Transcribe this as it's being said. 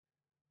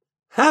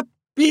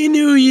Happy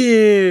New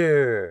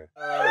Year!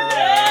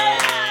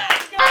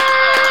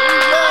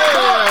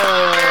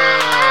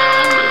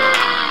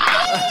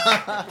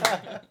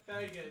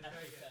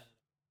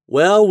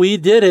 Well, we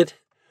did it.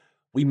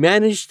 We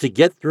managed to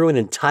get through an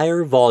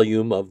entire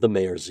volume of the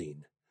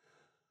Mayorzine.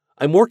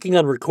 I'm working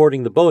on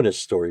recording the bonus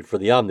story for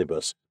the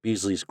omnibus,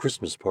 Beasley's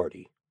Christmas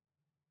Party.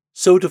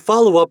 So to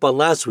follow up on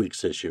last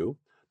week's issue,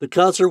 the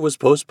concert was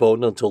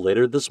postponed until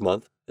later this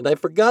month, and I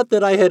forgot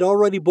that I had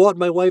already bought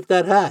my wife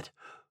that hat.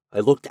 I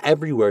looked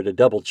everywhere to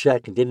double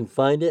check and didn't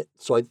find it,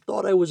 so I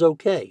thought I was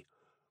okay.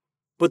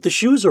 But the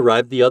shoes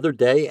arrived the other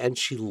day, and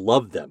she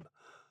loved them.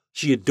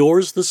 She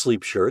adores the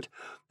sleep shirt,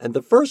 and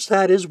the first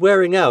hat is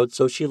wearing out,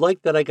 so she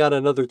liked that I got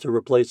another to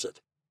replace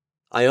it.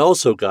 I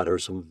also got her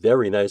some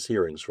very nice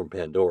earrings from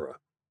Pandora.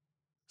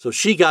 So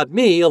she got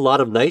me a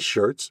lot of nice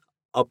shirts,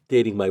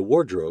 updating my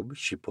wardrobe,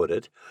 she put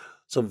it,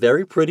 some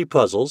very pretty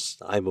puzzles,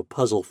 I'm a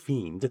puzzle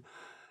fiend,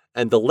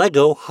 and the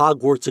Lego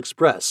Hogwarts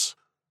Express.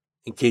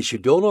 In case you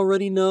don't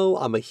already know,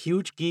 I'm a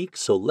huge geek,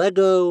 so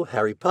Lego,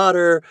 Harry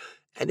Potter,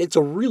 and it's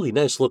a really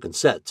nice looking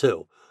set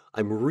too.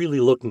 I'm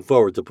really looking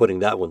forward to putting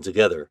that one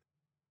together.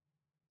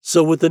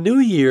 So with the new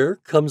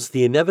year comes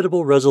the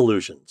inevitable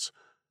resolutions.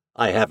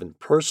 I haven't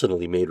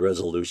personally made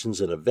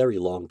resolutions in a very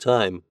long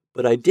time,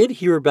 but I did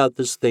hear about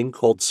this thing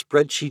called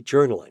spreadsheet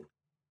journaling.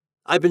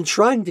 I've been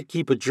trying to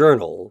keep a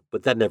journal,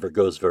 but that never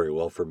goes very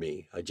well for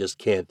me. I just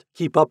can't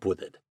keep up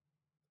with it.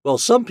 Well,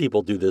 some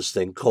people do this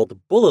thing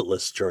called bullet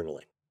list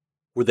journaling,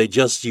 where they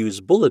just use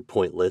bullet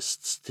point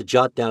lists to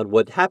jot down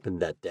what happened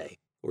that day,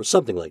 or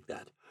something like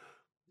that.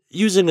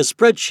 Using a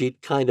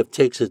spreadsheet kind of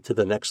takes it to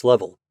the next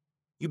level.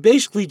 You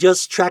basically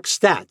just track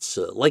stats,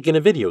 like in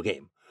a video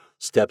game.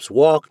 Steps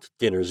walked,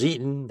 dinners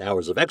eaten,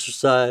 hours of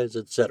exercise,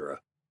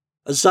 etc.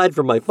 Aside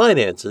from my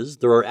finances,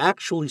 there are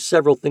actually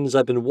several things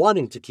I've been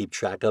wanting to keep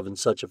track of in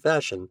such a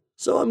fashion,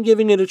 so I'm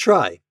giving it a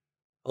try.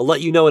 I'll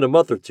let you know in a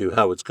month or two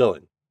how it's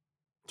going.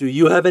 Do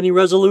you have any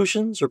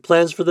resolutions or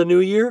plans for the new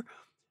year?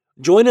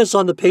 Join us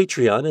on the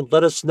Patreon and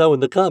let us know in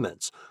the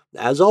comments.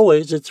 As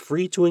always, it's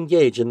free to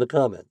engage in the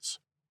comments.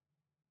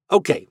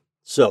 Okay,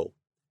 so,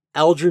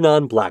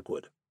 Algernon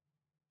Blackwood.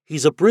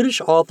 He's a British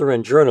author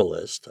and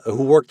journalist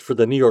who worked for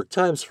the New York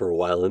Times for a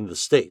while in the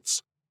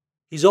States.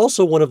 He's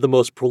also one of the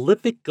most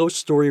prolific ghost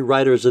story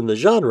writers in the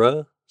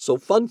genre, so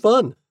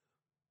fun.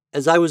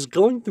 As I was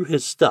going through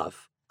his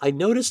stuff, I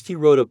noticed he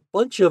wrote a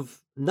bunch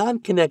of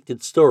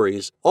non-connected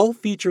stories, all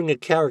featuring a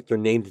character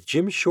named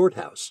Jim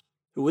Shorthouse,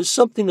 who was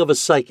something of a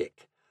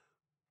psychic.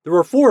 There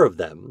are 4 of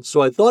them, so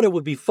I thought it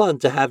would be fun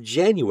to have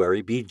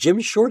January be Jim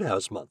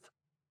Shorthouse month.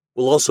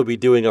 We'll also be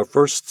doing our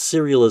first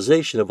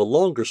serialization of a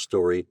longer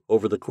story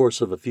over the course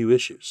of a few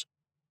issues.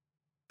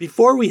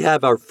 Before we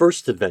have our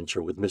first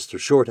adventure with Mr.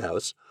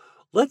 Shorthouse,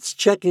 let's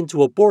check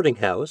into a boarding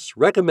house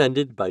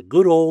recommended by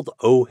good old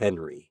O.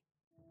 Henry.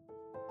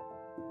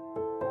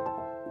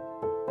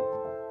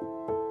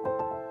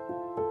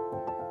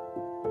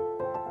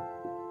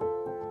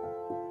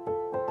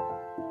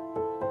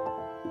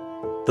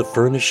 The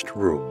Furnished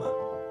Room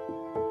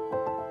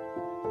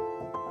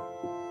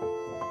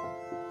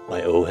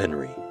by O.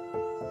 Henry.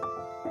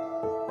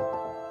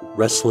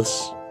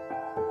 Restless,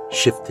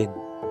 shifting,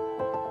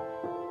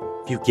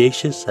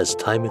 fugacious as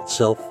time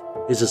itself,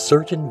 is a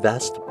certain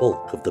vast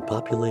bulk of the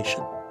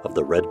population of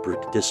the red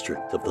brick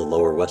district of the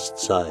Lower West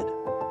Side.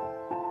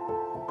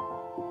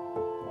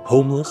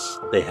 Homeless,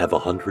 they have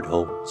 100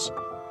 homes.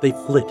 They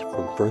flit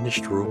from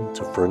furnished room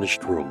to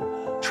furnished room,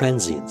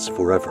 transients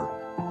forever.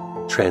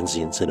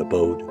 Transients in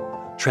abode,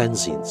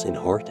 transients in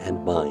heart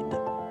and mind.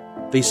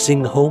 They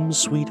sing Home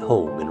Sweet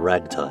Home in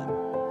ragtime.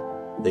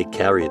 They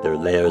carry their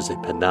lares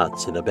et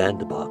penates in a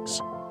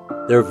bandbox.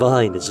 Their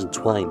vine is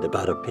entwined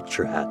about a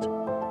picture hat.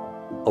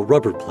 A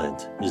rubber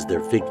plant is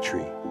their fig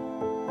tree.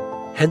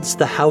 Hence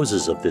the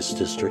houses of this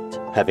district,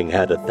 having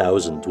had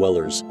 1,000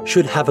 dwellers,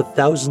 should have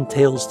 1,000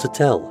 tales to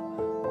tell.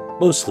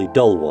 Mostly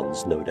dull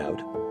ones, no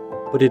doubt.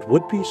 But it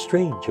would be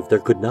strange if there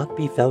could not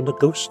be found a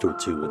ghost or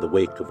two in the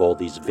wake of all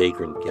these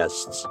vagrant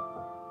guests.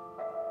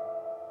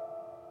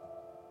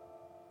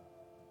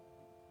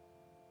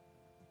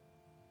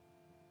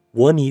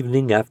 One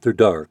evening after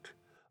dark,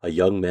 a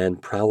young man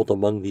prowled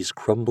among these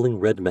crumbling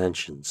red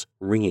mansions,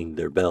 ringing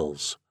their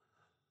bells.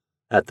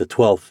 At the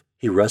 12th,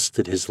 he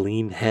rested his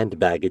lean hand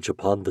baggage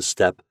upon the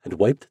step and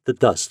wiped the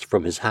dust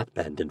from his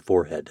hatband and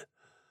forehead.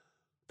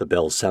 The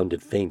bell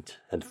sounded faint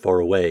and far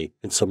away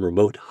in some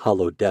remote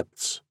hollow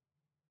depths.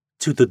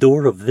 To the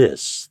door of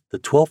this, the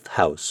 12th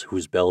house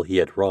whose bell he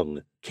had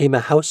rung, came a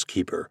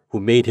housekeeper who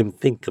made him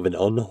think of an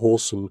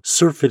unwholesome,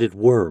 surfeited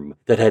worm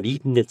that had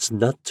eaten its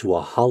nut to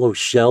a hollow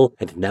shell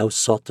and now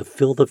sought to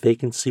fill the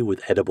vacancy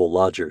with edible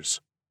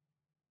lodgers.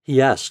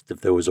 He asked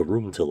if there was a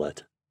room to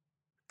let.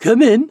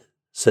 "Come in,"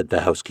 said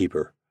the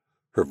housekeeper.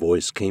 Her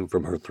voice came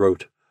from her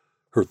throat.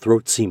 Her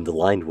throat seemed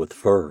lined with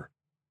fur.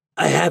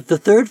 "I have the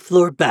 3rd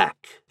floor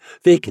back,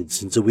 vacant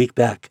since a week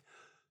back.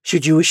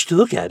 Should you wish to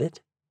look at it?"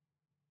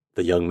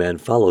 The young man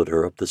followed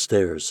her up the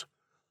stairs.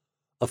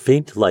 A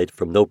faint light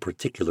from no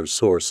particular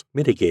source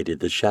mitigated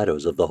the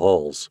shadows of the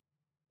halls.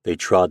 They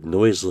trod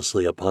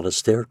noiselessly upon a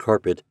stair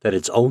carpet that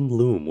its own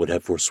loom would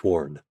have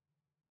forsworn.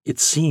 It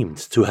seemed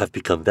to have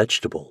become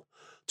vegetable,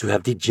 to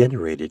have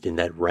degenerated in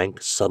that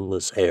rank,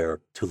 sunless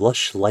air to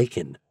lush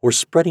lichen or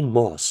spreading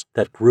moss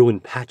that grew in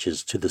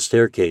patches to the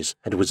staircase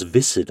and was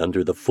viscid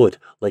under the foot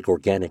like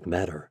organic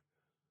matter.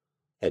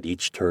 At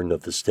each turn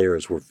of the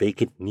stairs were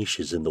vacant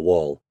niches in the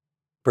wall.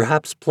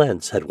 Perhaps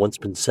plants had once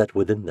been set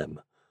within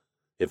them.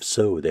 If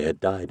so, they had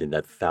died in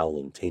that foul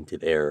and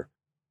tainted air.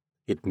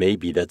 It may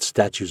be that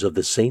statues of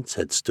the saints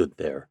had stood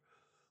there,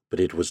 but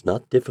it was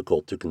not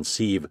difficult to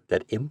conceive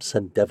that imps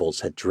and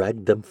devils had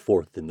dragged them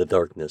forth in the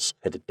darkness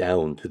and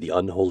down to the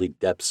unholy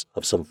depths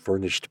of some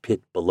furnished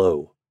pit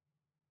below.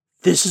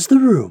 "This is the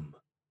room,"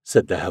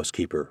 said the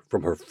housekeeper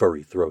from her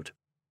furry throat.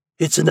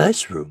 "It's a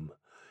nice room.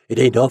 It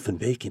ain't often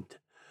vacant.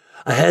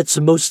 I had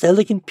some most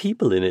elegant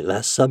people in it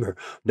last summer,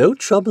 no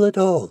trouble at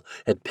all,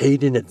 and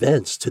paid in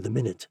advance to the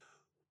minute.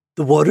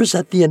 The water's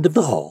at the end of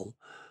the hall.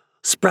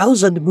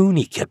 Sprowls and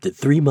Mooney kept it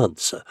 3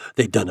 months.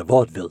 They'd done a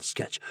vaudeville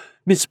sketch.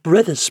 Miss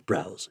Bretta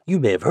Sprowls, you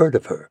may have heard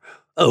of her.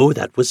 Oh,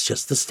 that was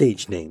just the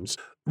stage names.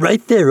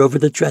 Right there over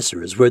the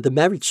dresser is where the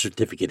marriage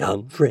certificate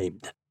hung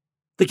framed.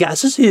 The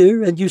gas is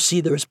here, and you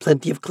see there is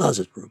plenty of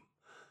closet room.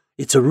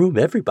 It's a room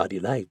everybody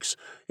likes.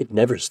 It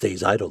never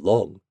stays idle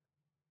long."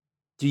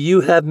 "Do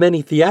you have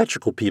many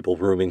theatrical people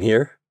rooming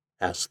here?"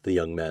 asked the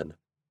young man.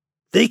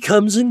 "They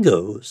comes and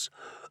goes.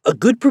 A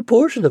good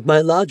proportion of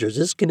my lodgers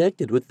is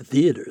connected with the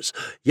theaters.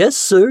 Yes,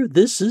 sir,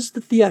 this is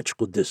the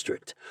theatrical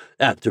district.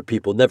 Actor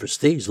people never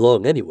stays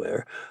long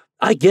anywhere.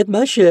 I get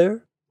my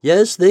share.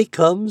 Yes, they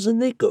comes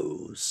and they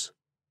goes."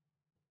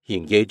 He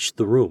engaged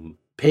the room,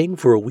 paying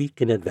for a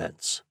week in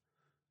advance.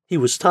 He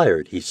was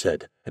tired, he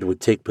said, and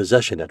would take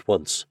possession at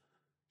once.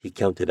 He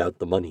counted out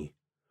the money.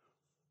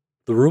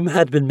 The room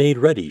had been made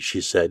ready, she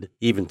said,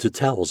 even to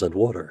towels and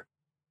water.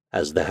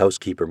 As the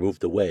housekeeper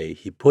moved away,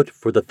 he put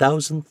for the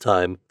 1,000th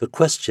time the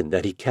question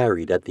that he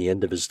carried at the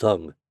end of his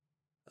tongue.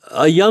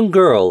 "A young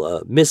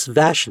girl, Miss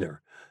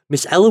Vashner,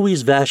 Miss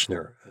Eloise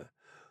Vashner.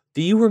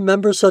 Do you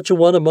remember such a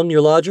one among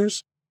your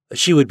lodgers?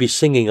 She would be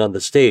singing on the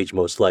stage,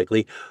 most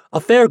likely. A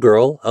fair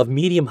girl, of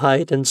medium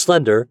height and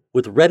slender,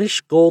 with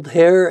reddish gold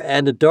hair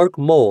and a dark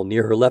mole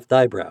near her left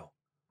eyebrow."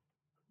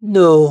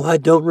 "No, I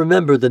don't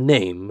remember the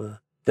name.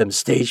 Them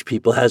stage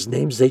people has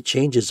names they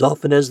change as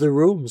often as their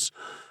rooms.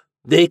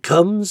 They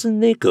comes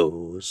and they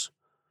goes.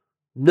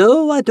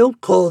 No, I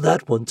don't call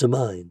that one to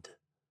mind."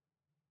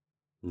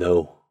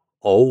 No,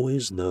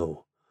 always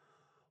no.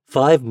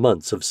 5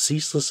 months of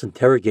ceaseless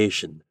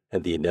interrogation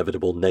and the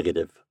inevitable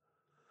negative.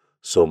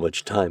 So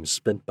much time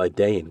spent by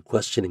day in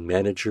questioning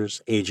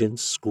managers,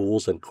 agents,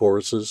 schools, and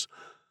choruses,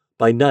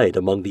 by night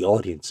among the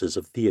audiences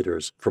of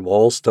theaters, from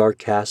all-star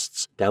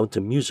casts down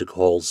to music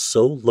halls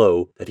so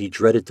low that he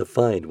dreaded to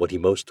find what he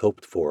most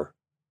hoped for.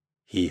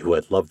 He who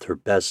had loved her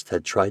best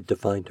had tried to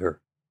find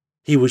her.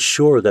 He was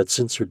sure that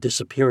since her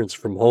disappearance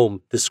from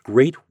home, this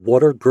great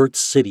water-girt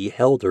city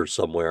held her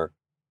somewhere.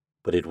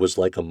 But it was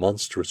like a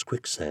monstrous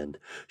quicksand,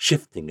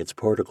 shifting its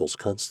particles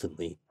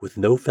constantly, with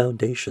no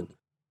foundation.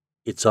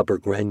 Its upper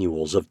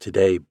granules of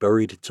today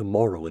buried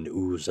tomorrow in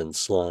ooze and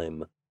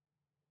slime.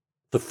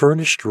 The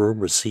furnished room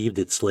received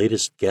its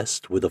latest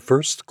guest with a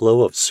first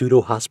glow of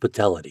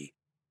pseudo-hospitality,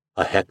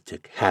 a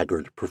hectic,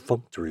 haggard,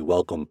 perfunctory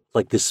welcome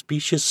like the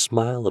specious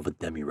smile of a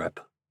demi-rep.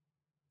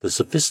 The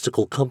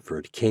sophistical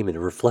comfort came in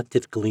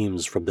reflected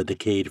gleams from the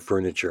decayed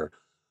furniture,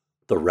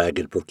 the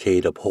ragged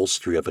brocade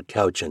upholstery of a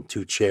couch and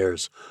 2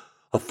 chairs,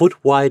 a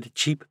foot-wide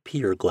cheap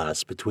pier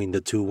glass between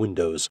the 2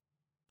 windows,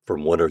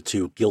 from 1 or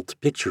 2 gilt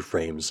picture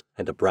frames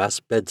and a brass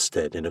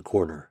bedstead in a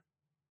corner.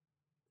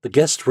 The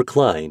guest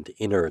reclined,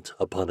 inert,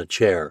 upon a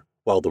chair,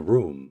 while the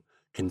room,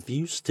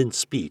 confused in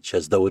speech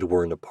as though it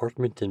were an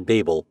apartment in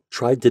Babel,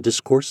 tried to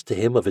discourse to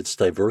him of its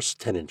diverse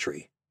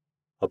tenantry.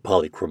 A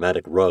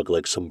polychromatic rug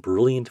like some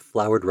brilliant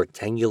flowered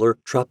rectangular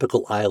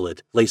tropical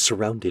islet lay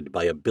surrounded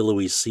by a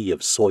billowy sea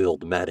of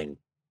soiled matting.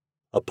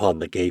 Upon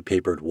the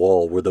gay-papered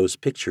wall were those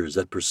pictures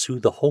that pursue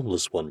the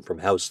homeless one from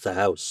house to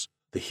house,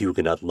 the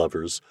Huguenot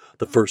lovers,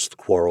 the first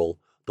quarrel,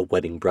 the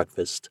wedding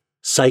breakfast,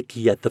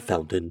 Psyche at the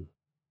fountain.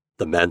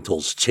 The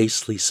mantel's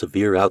chastely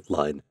severe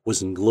outline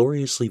was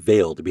ingloriously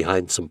veiled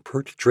behind some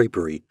pert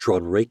drapery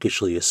drawn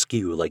rakishly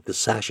askew like the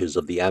sashes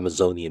of the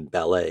Amazonian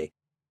ballet.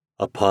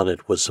 Upon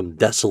it was some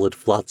desolate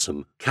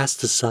flotsam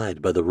cast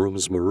aside by the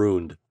rooms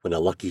marooned when a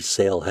lucky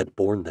sail had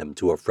borne them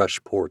to a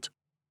fresh port.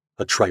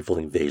 A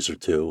trifling vase or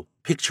 2,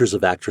 pictures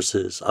of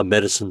actresses, a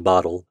medicine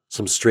bottle,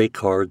 some stray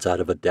cards out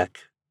of a deck.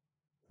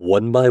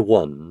 One by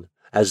one,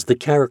 as the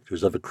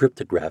characters of a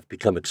cryptograph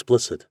become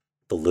explicit,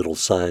 the little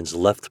signs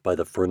left by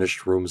the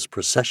furnished room's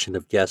procession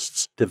of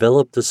guests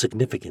developed a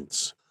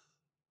significance.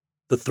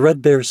 The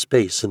threadbare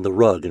space in the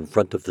rug in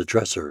front of the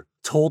dresser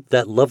told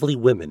that lovely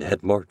women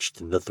had marched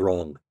in the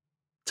throng.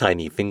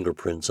 Tiny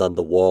fingerprints on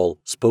the wall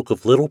spoke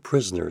of little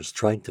prisoners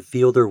trying to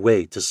feel their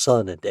way to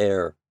sun and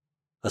air.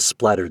 A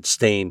splattered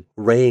stain,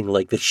 raying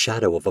like the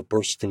shadow of a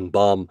bursting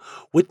bomb,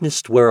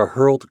 witnessed where a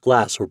hurled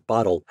glass or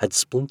bottle had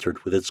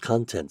splintered with its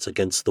contents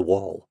against the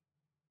wall.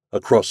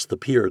 Across the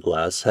pier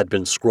glass had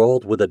been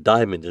scrawled with a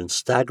diamond in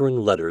staggering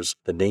letters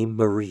the name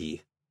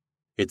Marie.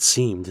 It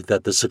seemed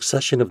that the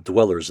succession of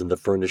dwellers in the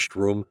furnished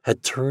room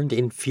had turned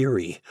in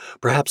fury,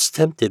 perhaps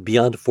tempted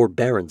beyond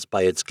forbearance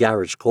by its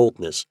garish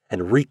coldness,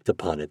 and wreaked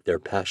upon it their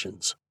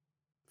passions.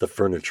 The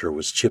furniture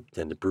was chipped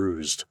and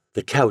bruised.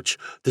 The couch,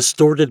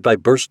 distorted by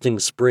bursting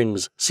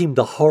springs, seemed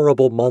a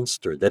horrible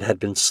monster that had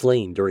been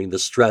slain during the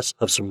stress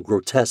of some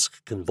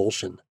grotesque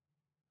convulsion.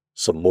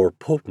 Some more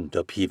potent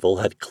upheaval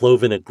had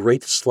cloven a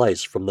great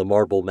slice from the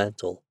marble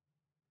mantel.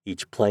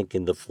 Each plank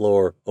in the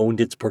floor owned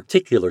its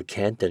particular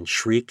cant and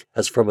shriek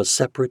as from a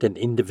separate and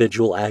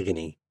individual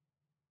agony.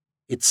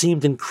 It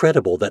seemed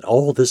incredible that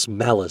all this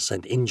malice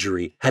and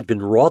injury had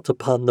been wrought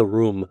upon the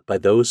room by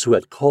those who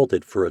had called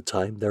it for a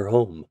time their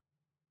home.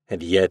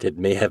 And yet it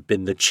may have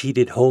been the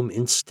cheated home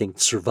instinct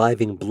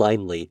surviving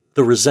blindly,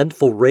 the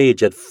resentful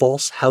rage at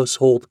false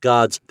household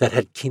gods that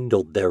had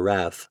kindled their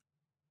wrath.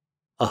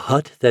 A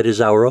hut that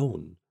is our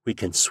own, we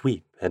can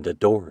sweep and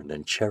adorn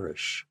and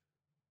cherish.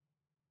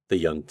 The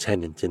young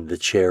tenant in the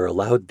chair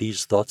allowed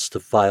these thoughts to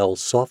file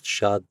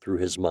soft-shod through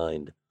his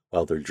mind,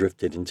 while there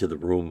drifted into the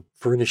room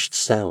furnished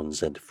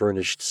sounds and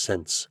furnished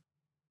scents.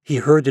 He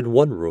heard in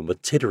one room a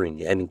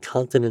tittering and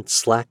incontinent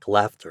slack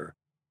laughter,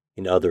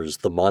 in others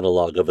the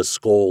monologue of a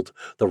scold,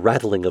 the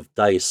rattling of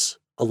dice,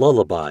 a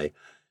lullaby,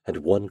 and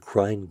one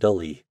crying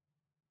dully.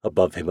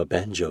 Above him a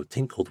banjo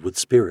tinkled with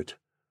spirit.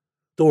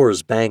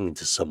 Doors banged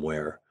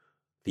somewhere.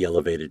 The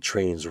elevated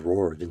trains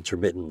roared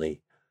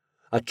intermittently.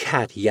 A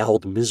cat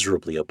yowled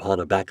miserably upon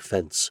a back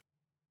fence,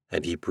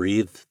 and he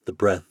breathed the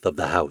breath of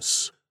the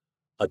house,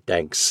 a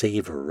dank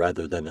savor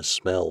rather than a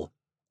smell,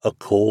 a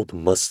cold,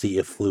 musty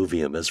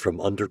effluvium as from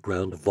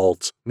underground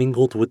vaults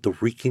mingled with the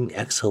reeking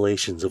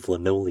exhalations of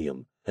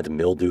linoleum and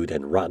mildewed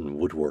and rotten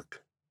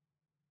woodwork.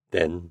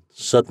 Then,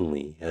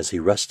 suddenly, as he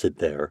rested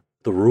there,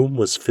 the room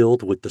was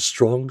filled with the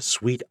strong,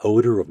 sweet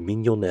odor of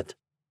mignonette.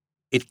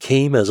 It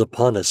came as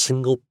upon a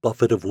single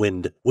buffet of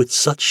wind, with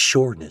such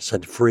sureness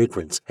and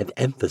fragrance and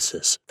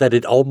emphasis that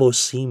it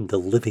almost seemed a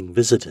living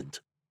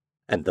visitant.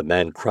 And the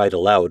man cried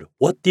aloud,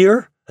 "What,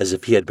 dear?" as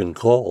if he had been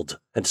called,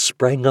 and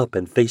sprang up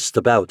and faced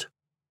about.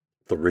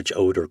 The rich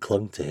odor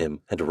clung to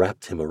him and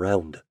wrapped him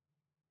around.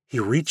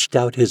 He reached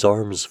out his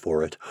arms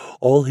for it,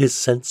 all his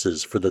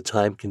senses for the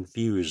time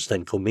confused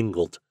and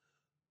commingled.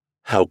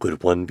 How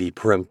could one be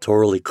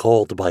peremptorily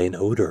called by an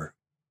odor?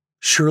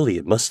 Surely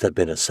it must have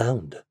been a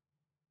sound.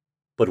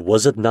 But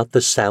was it not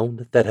the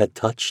sound that had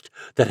touched,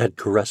 that had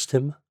caressed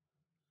him?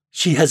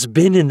 "She has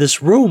been in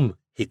this room!"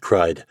 he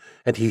cried,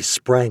 and he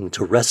sprang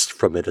to wrest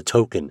from it a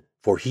token,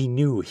 for he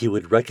knew he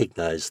would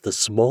recognize the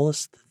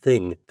smallest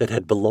thing that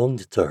had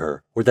belonged to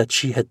her or that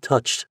she had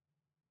touched.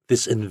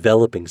 This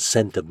enveloping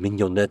scent of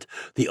mignonette,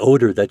 the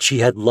odor that she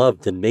had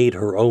loved and made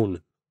her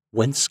own.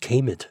 Whence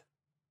came it?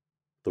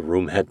 The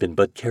room had been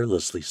but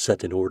carelessly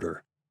set in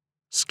order.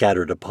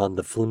 Scattered upon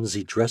the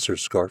flimsy dresser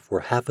scarf were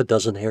half a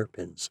dozen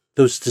hairpins,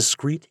 those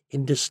discreet,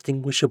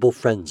 indistinguishable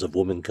friends of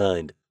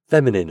womankind,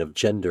 feminine of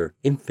gender,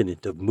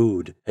 infinite of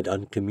mood, and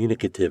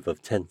uncommunicative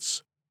of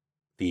tense.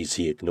 These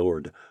he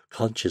ignored,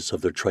 conscious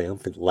of their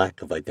triumphant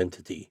lack of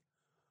identity.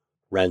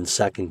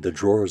 Ransacking the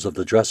drawers of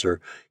the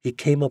dresser, he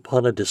came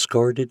upon a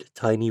discarded,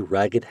 tiny,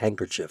 ragged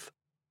handkerchief.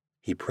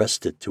 He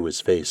pressed it to his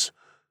face.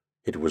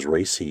 It was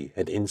racy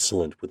and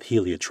insolent with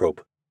heliotrope.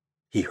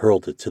 He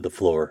hurled it to the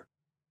floor.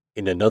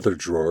 In another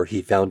drawer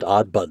he found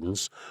odd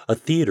buttons, a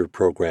theater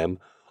program,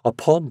 a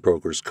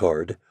pawnbroker's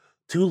card,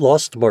 2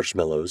 lost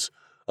marshmallows,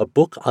 a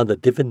book on the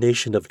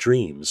divination of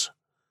dreams.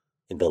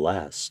 In the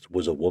last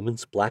was a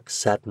woman's black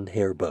satin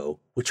hair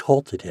bow, which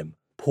halted him,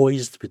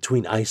 poised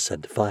between ice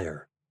and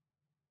fire.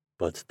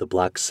 But the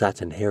black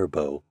satin hair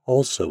bow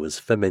also is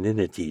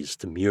femininity's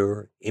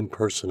demure,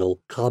 impersonal,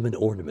 common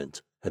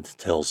ornament, and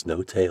tells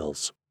no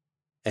tales.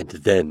 And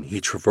then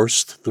he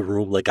traversed the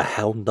room like a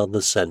hound on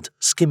the scent,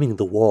 skimming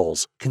the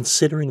walls,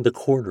 considering the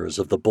corners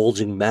of the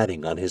bulging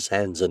matting on his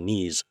hands and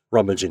knees,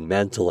 rummaging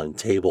mantel and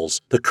tables,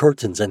 the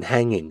curtains and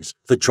hangings,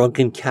 the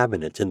drunken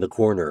cabinet in the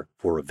corner,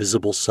 for a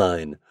visible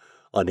sign,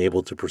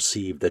 unable to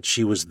perceive that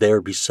she was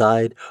there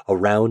beside,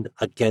 around,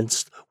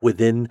 against,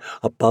 within,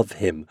 above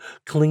him,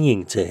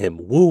 clinging to him,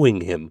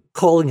 wooing him,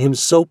 calling him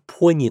so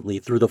poignantly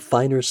through the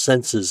finer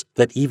senses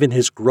that even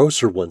his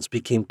grosser ones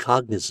became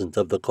cognizant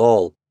of the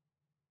call.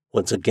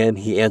 Once again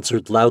he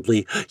answered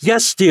loudly,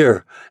 "Yes,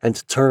 dear,"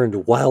 and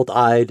turned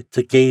wild-eyed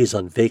to gaze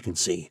on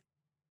vacancy.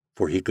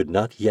 For he could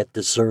not yet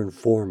discern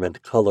form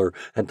and color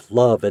and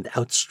love and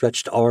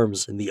outstretched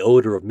arms in the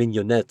odor of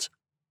mignonette.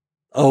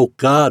 Oh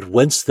God,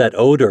 whence that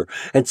odor,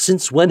 and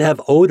since when have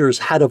odors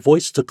had a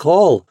voice to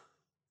call?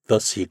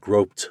 Thus he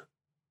groped.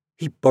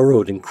 He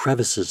burrowed in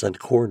crevices and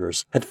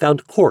corners, and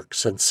found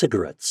corks and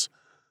cigarettes.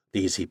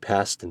 These he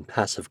passed in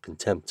passive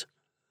contempt.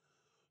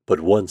 But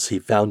once he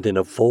found in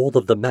a fold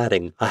of the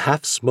matting a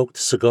half-smoked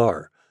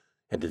cigar,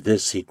 and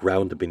this he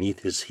ground beneath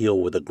his heel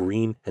with a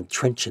green and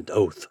trenchant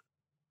oath.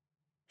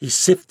 He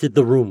sifted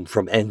the room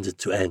from end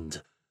to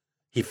end.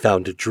 He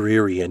found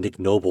dreary and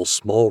ignoble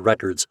small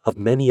records of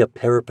many a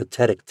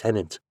peripatetic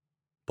tenant.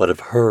 but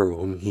of her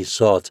whom he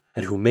sought,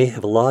 and who may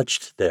have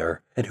lodged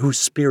there, and whose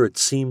spirit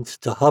seemed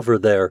to hover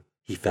there,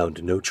 he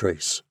found no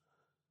trace.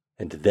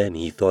 And then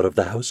he thought of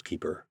the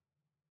housekeeper.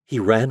 He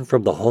ran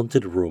from the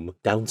haunted room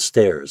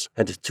downstairs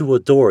and to a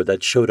door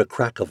that showed a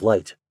crack of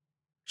light.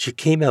 She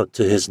came out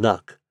to his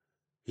knock.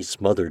 He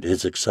smothered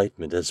his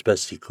excitement as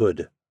best he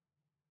could.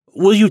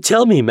 "Will you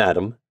tell me,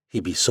 madam," he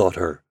besought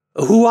her,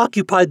 "who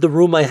occupied the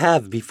room I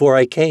have before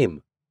I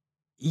came?"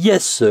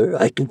 "Yes, sir,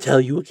 I can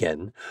tell you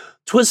again.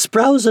 'Twas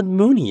Sprowse and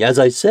Mooney, as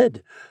I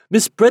said.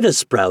 Miss Brenna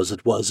Sprowse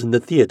it was in the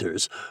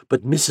theatres,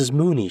 but Mrs.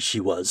 Mooney she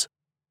was.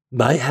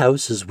 My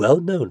house is well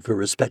known for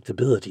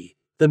respectability.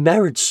 The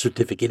marriage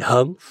certificate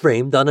hung,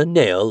 framed on a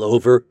nail,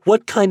 over—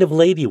 What kind of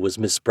lady was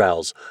Miss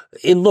Sprowse?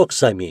 In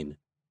looks, I mean."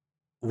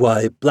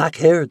 "Why,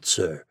 black-haired,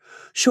 sir,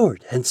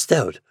 short and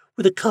stout,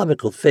 with a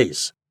comical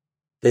face.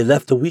 They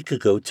left a week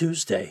ago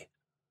Tuesday."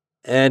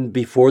 "And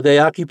before they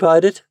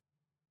occupied it?"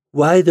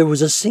 "Why, there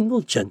was a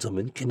single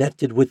gentleman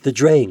connected with the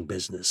draying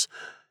business.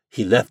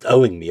 He left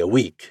owing me a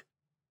week.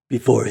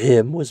 Before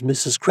him was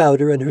Mrs.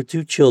 Crowder and her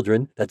 2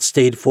 children that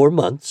stayed 4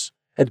 months,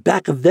 and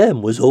back of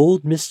them was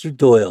old Mr.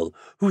 Doyle,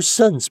 whose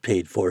sons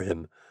paid for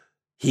him.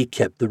 He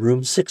kept the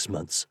room 6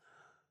 months.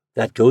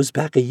 That goes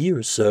back a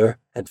year, sir,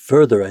 and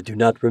further I do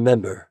not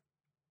remember."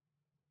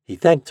 He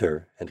thanked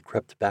her and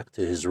crept back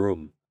to his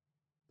room.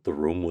 The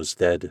room was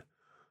dead.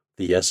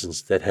 The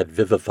essence that had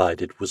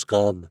vivified it was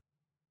gone.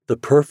 The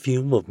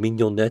perfume of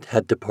mignonette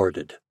had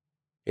departed.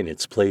 In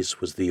its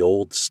place was the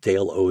old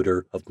stale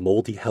odor of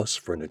moldy house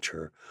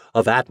furniture,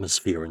 of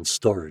atmosphere and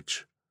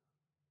storage.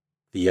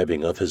 The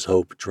ebbing of his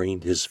hope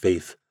drained his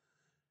faith.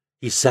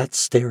 He sat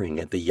staring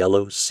at the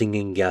yellow,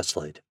 singing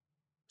gaslight.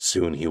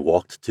 Soon he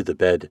walked to the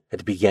bed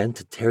and began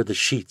to tear the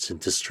sheets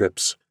into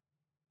strips.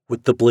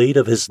 With the blade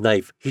of his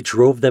knife, he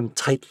drove them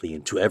tightly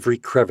into every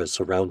crevice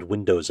around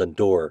windows and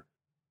door.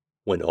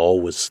 When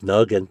all was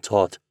snug and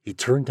taut, he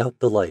turned out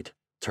the light,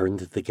 turned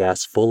the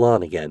gas full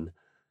on again,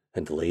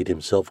 and laid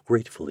himself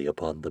gratefully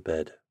upon the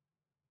bed.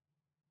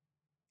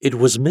 It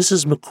was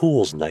Mrs.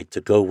 McCool's night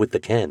to go with the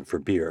can for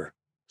beer,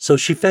 so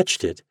she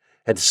fetched it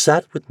and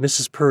sat with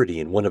Mrs.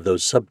 Purdy in one of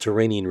those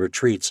subterranean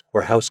retreats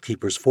where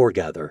housekeepers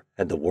foregather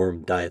and the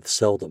worm dieth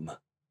seldom.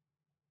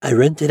 "I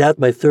rented out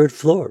my 3rd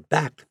floor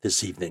back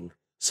this evening,"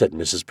 said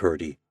Mrs.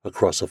 Purdy,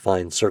 across a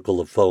fine circle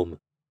of foam.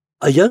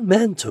 "A young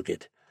man took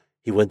it.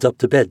 He went up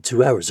to bed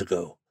 2 hours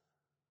ago."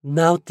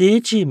 "Now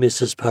did ye,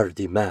 Mrs.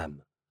 Purdy,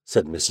 ma'am?"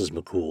 said Mrs.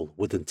 McCool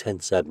with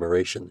intense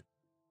admiration.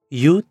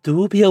 "You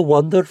do be a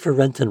wonder for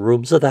renting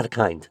rooms of that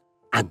kind.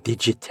 And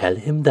did ye tell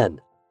him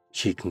then?"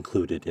 she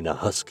concluded in a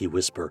husky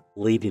whisper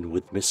laden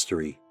with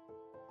mystery.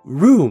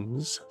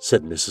 "Rooms,"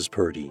 said Mrs.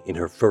 Purdy in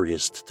her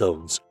furriest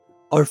tones,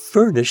 "are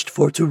furnished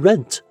for to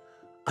rent.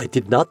 I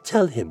did not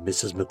tell him,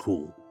 Mrs.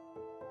 McCool."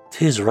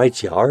 "'Tis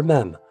right ye are,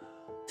 ma'am.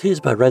 'Tis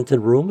by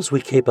renting rooms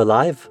we keep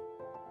alive.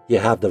 Ye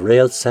have the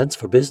real sense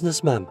for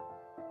business, ma'am.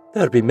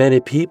 There be many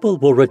people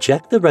will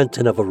reject the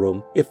renting of a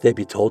room if they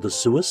be told a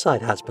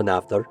suicide has been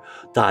after,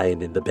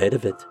 dying in the bed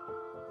of it."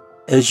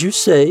 "As you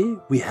say,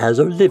 we has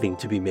our living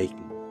to be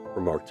making,"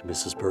 remarked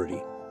Mrs.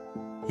 Purdy.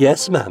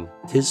 "Yes, ma'am,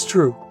 'tis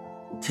true.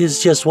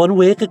 'Tis just 1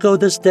 week ago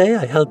this day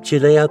I helped ye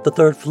lay out the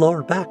 3rd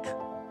floor back.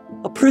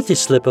 A pretty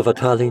slip of a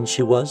colleen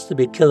she was to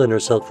be killing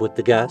herself with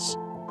the gas.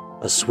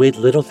 A sweet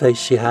little face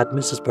she had,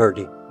 Mrs.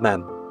 Purdy,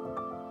 ma'am."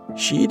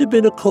 "She'd have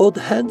been a cold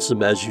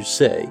handsome, as you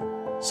say,"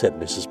 said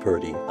Mrs.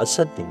 Purdy,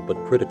 assenting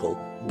but critical,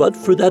 "but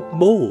for that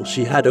mole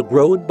she had a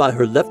growing by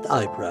her left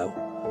eyebrow.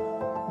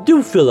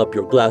 Do fill up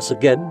your glass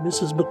again,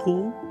 Mrs.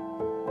 McCool."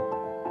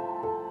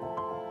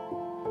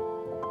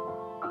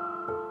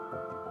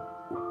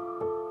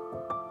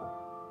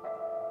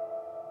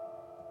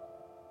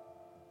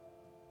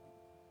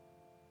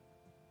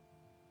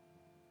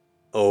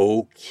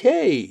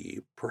 Okay,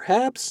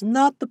 perhaps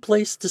not the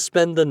place to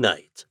spend the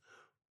night.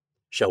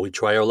 Shall we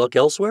try our luck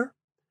elsewhere?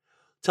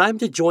 Time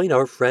to join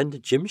our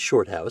friend Jim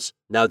Shorthouse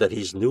now that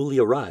he's newly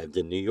arrived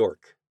in New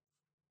York.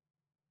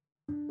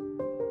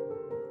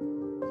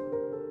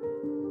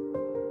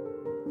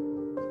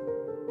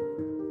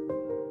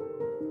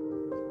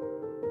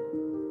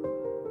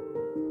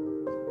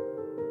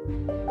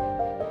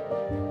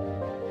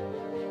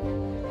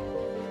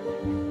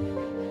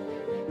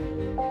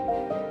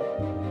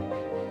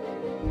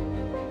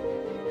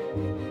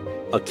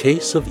 A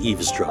Case of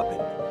Eavesdropping.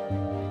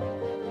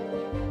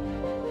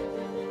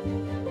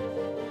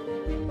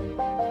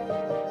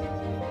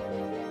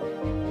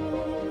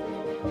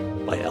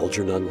 By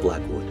Algernon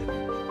Blackwood.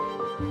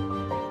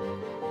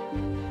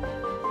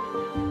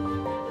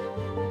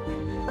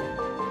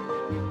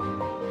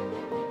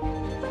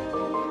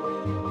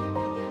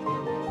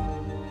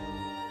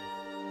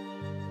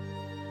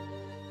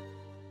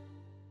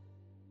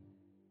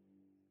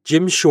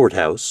 Jim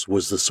Shorthouse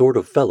was the sort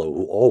of fellow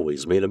who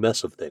always made a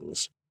mess of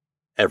things.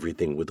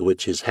 Everything with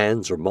which his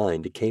hands or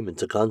mind came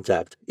into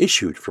contact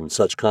issued from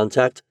such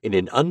contact in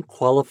an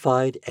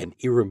unqualified and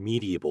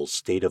irremediable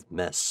state of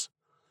mess.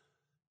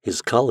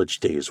 His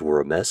college days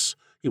were a mess.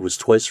 He was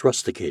twice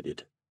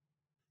rusticated.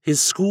 His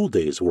school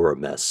days were a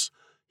mess.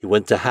 He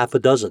went to half a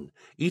dozen,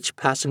 each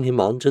passing him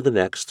on to the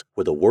next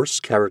with a worse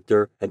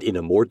character and in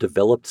a more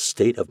developed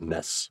state of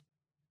mess.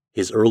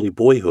 His early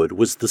boyhood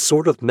was the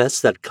sort of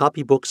mess that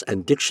copybooks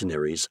and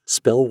dictionaries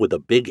spell with a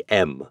big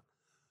M.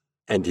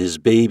 And his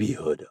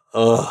babyhood,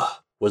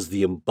 was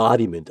the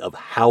embodiment of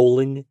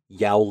howling,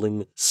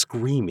 yowling,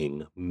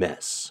 screaming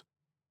mess.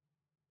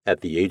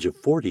 At the age of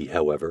 40,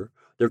 however,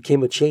 there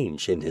came a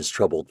change in his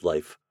troubled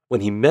life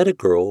when he met a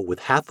girl with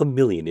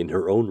 $500,000 in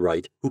her own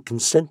right who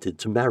consented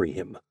to marry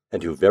him,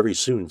 and who very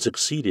soon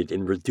succeeded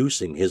in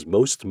reducing his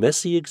most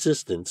messy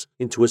existence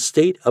into a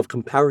state of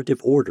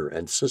comparative order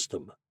and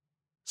system.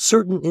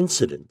 Certain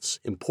incidents,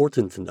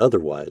 important and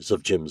otherwise,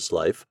 of Jim's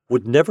life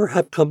would never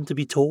have come to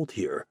be told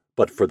here,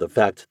 but for the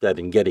fact that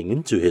in getting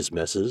into his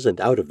messes and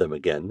out of them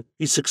again,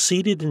 he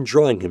succeeded in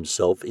drawing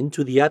himself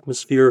into the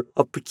atmosphere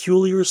of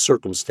peculiar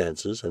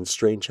circumstances and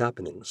strange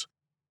happenings.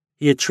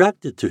 He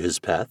attracted to his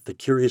path the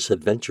curious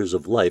adventures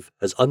of life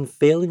as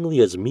unfailingly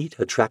as meat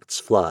attracts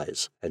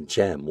flies and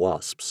jam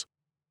wasps.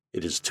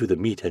 It is to the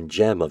meat and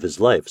jam of his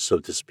life, so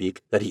to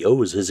speak, that he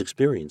owes his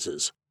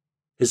experiences.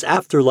 His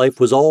afterlife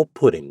was all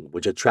pudding,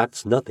 which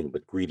attracts nothing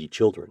but greedy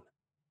children.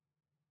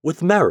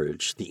 With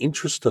marriage, the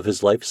interest of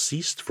his life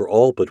ceased for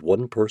all but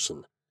one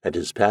person, and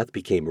his path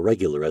became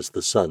regular as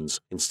the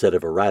sun's instead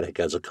of erratic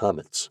as a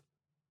comet's.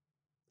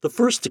 The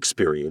first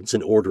experience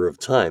in order of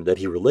time that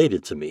he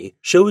related to me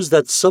shows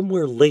that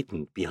somewhere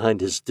latent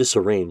behind his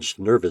disarranged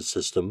nervous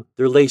system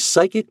there lay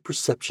psychic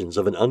perceptions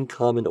of an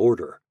uncommon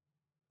order.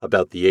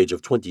 About the age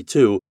of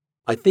 22,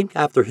 I think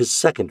after his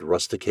second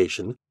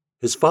rustication,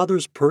 his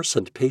father's purse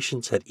and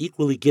patience had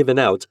equally given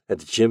out,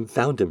 and Jim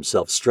found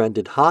himself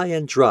stranded high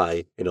and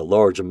dry in a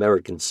large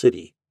American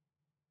city.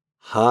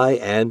 High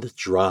and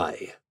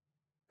dry,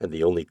 and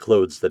the only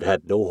clothes that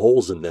had no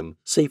holes in them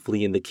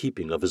safely in the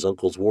keeping of his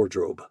uncle's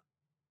wardrobe.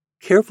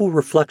 Careful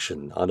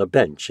reflection on a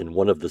bench in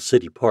one of the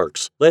city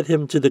parks led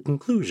him to the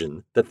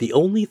conclusion that the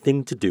only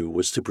thing to do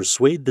was to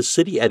persuade the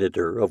city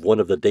editor of one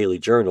of the daily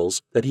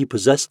journals that he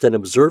possessed an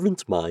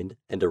observant mind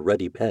and a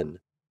ready pen,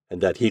 and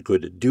that he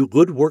could do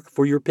good work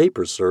for your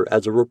paper, sir,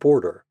 as a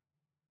reporter.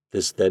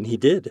 This then he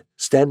did,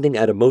 standing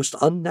at a most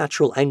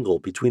unnatural angle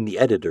between the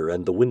editor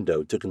and the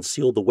window to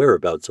conceal the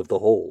whereabouts of the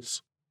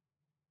holes.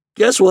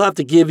 "Guess we'll have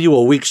to give you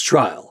a week's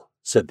trial,"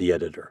 said the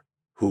editor,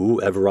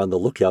 who, ever on the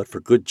lookout for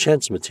good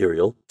chance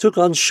material, took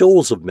on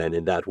shoals of men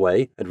in that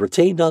way and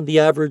retained on the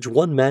average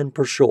one man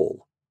per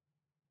shoal.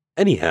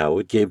 Anyhow,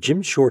 it gave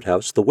Jim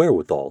Shorthouse the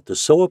wherewithal to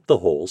sew up the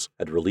holes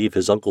and relieve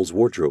his uncle's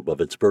wardrobe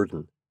of its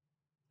burden.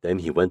 Then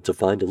he went to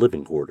find a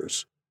living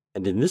quarters,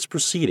 and in this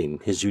proceeding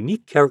his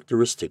unique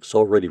characteristics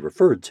already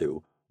referred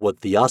to,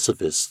 what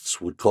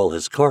theosophists would call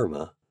his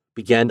karma,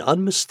 began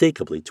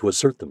unmistakably to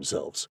assert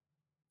themselves,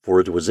 for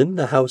it was in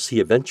the house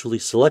he eventually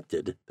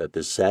selected that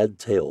this sad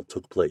tale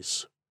took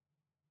place.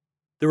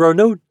 There are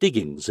no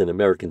diggings in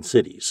American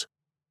cities.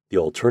 The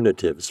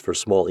alternatives for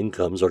small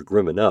incomes are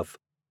grim enough: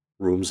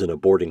 rooms in a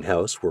boarding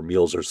house where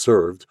meals are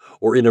served,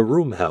 or in a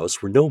room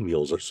house where no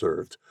meals are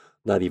served,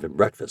 not even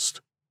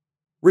breakfast.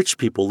 Rich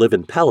people live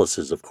in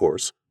palaces, of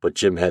course, but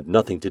Jim had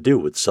nothing to do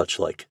with such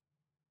like.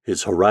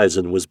 His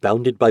horizon was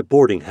bounded by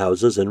boarding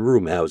houses and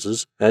room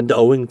houses, and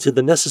owing to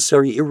the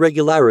necessary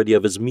irregularity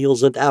of his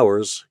meals and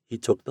hours, he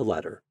took the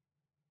latter.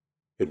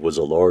 It was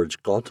a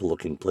large,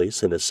 gaunt-looking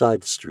place in a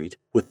side street,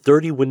 with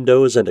dirty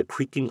windows and a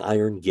creaking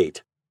iron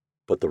gate,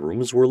 but the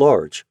rooms were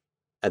large,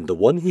 and the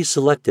one he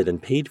selected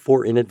and paid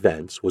for in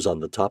advance was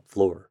on the top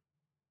floor.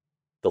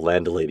 The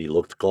landlady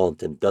looked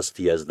gaunt and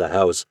dusty as the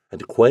house,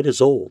 and quite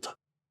as old.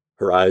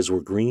 Her eyes were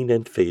green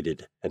and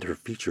faded, and her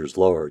features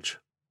large.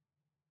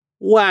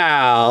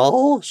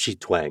 "Well," she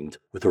twanged,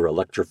 with her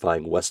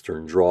electrifying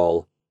western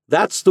drawl,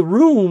 "that's the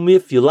room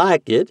if you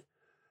like it,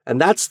 and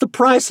that's the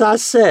price I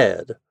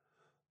said.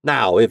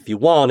 Now, if you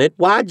want it,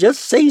 why,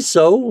 just say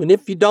so, and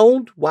if you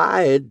don't,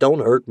 why, it don't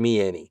hurt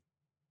me any."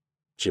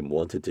 Jim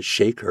wanted to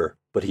shake her,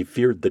 but he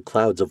feared the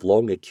clouds of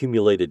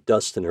long-accumulated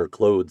dust in her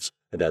clothes,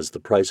 and as the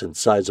price and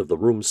size of the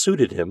room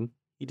suited him,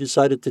 he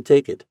decided to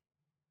take it.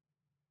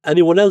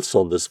 "Anyone else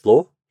on this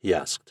floor?" he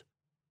asked.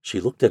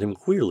 She looked at him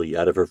queerly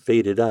out of her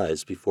faded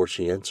eyes before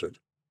she answered.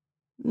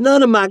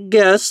 "None of my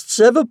guests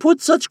ever put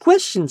such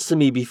questions to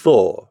me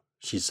before,"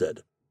 she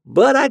said,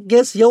 "but I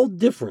guess you're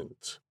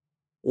different.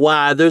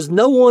 Why, there's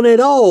no one at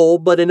all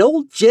but an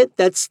old gent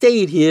that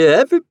stayed here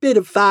every bit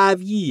of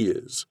 5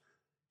 years.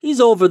 He's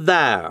over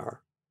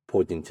there,"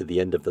 pointing to the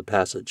end of the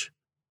passage.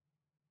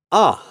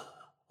 "Ah,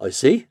 I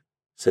see,"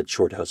 said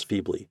Shorthouse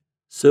feebly.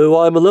 "So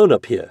I'm alone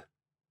up here."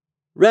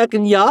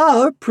 "Reckon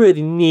y'are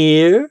pretty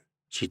near,"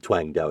 she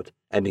twanged out,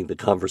 ending the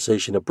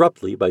conversation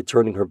abruptly by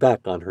turning her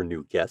back on her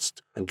new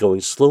guest and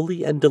going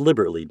slowly and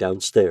deliberately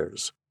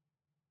downstairs.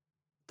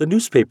 The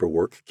newspaper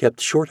work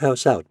kept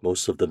Shorthouse out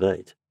most of the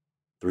night.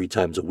 3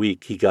 times a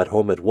week he got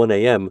home at 1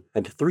 a.m.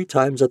 and 3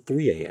 times at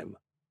 3 a.m.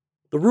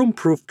 The room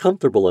proved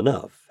comfortable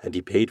enough, and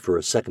he paid for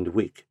a second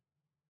week.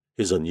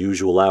 His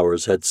unusual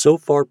hours had so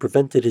far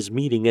prevented his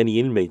meeting any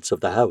inmates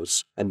of the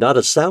house, and not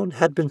a sound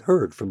had been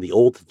heard from the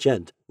old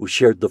gent who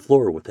shared the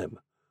floor with him.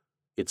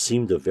 It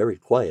seemed a very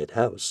quiet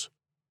house.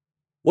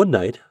 One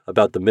night,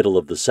 about the middle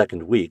of the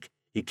second week,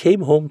 he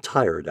came home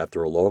tired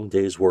after a long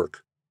day's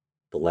work.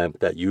 The lamp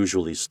that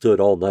usually stood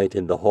all night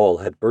in the hall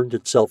had burned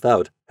itself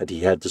out, and he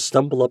had to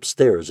stumble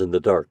upstairs in the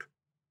dark.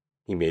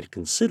 He made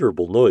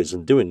considerable noise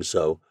in doing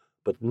so,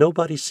 but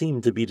nobody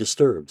seemed to be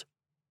disturbed.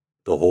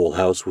 The whole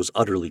house was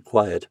utterly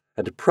quiet,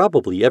 and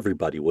probably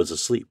everybody was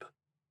asleep.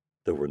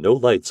 There were no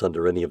lights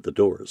under any of the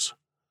doors.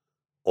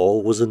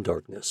 All was in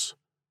darkness.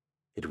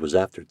 It was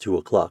after 2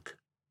 o'clock.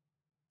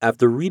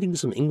 After reading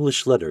some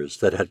English letters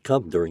that had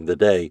come during the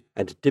day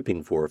and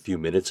dipping for a few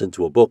minutes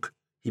into a book,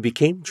 he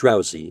became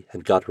drowsy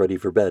and got ready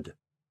for bed.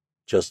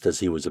 Just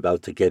as he was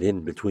about to get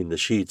in between the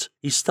sheets,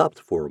 he stopped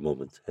for a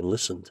moment and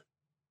listened.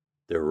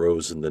 There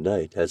rose in the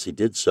night, as he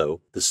did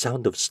so, the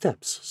sound of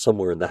steps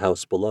somewhere in the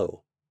house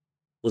below.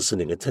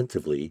 Listening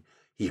attentively,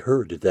 he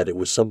heard that it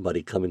was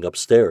somebody coming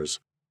upstairs,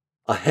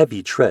 a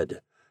heavy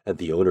tread, and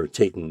the owner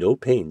taking no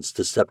pains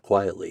to step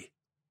quietly.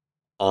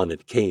 On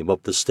it came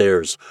up the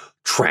stairs,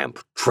 tramp,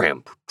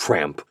 tramp,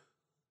 tramp,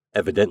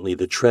 evidently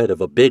the tread of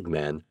a big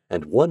man,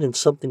 and one in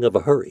something of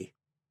a hurry.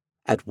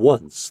 At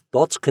once,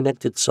 thoughts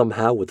connected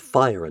somehow with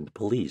fire and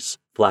police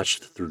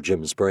flashed through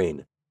Jim's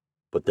brain.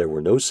 But there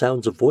were no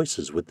sounds of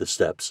voices with the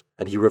steps,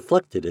 and he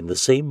reflected in the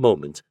same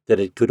moment that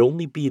it could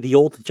only be the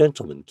old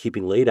gentleman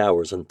keeping late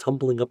hours and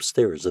tumbling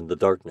upstairs in the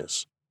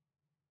darkness.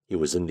 He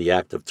was in the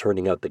act of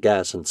turning out the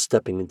gas and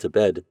stepping into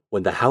bed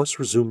when the house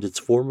resumed its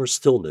former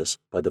stillness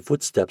by the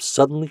footsteps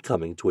suddenly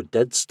coming to a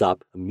dead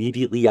stop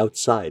immediately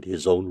outside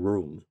his own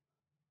room.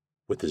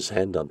 With his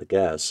hand on the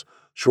gas,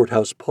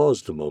 Shorthouse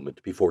paused a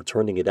moment before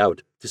turning it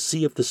out to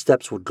see if the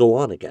steps would go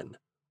on again,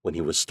 when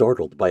he was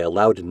startled by a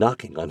loud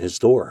knocking on his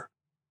door.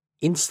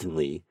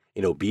 Instantly,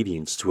 in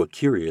obedience to a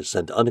curious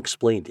and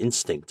unexplained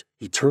instinct,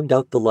 he turned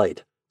out the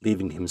light,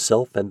 leaving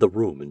himself and the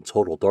room in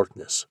total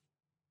darkness.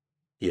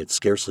 He had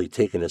scarcely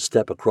taken a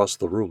step across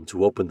the room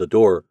to open the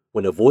door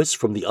when a voice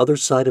from the other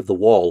side of the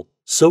wall,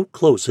 so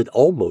close it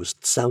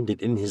almost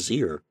sounded in his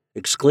ear,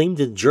 exclaimed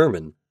in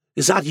German,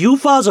 "Is that you,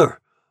 father?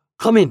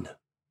 Come in."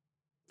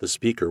 The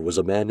speaker was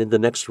a man in the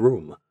next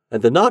room,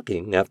 and the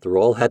knocking, after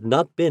all, had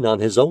not been on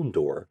his own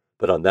door,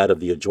 but on that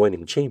of the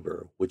adjoining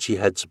chamber, which he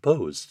had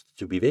supposed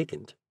to be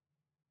vacant.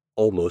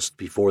 Almost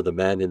before the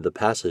man in the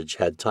passage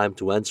had time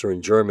to answer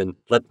in German,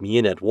 "Let me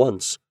in at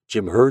once,"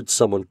 Jim heard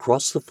someone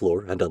cross the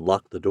floor and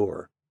unlock the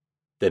door.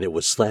 Then it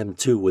was slammed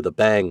to with a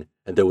bang,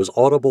 and there was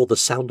audible the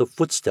sound of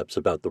footsteps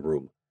about the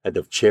room, and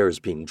of chairs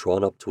being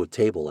drawn up to a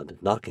table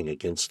and knocking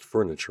against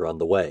furniture on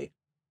the way.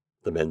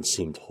 The men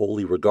seemed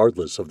wholly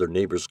regardless of their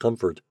neighbors'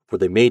 comfort, for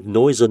they made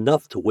noise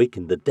enough to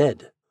waken the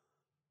dead.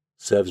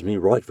 "Serves me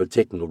right for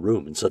taking a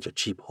room in such a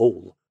cheap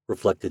hole,"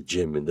 reflected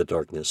Jim in the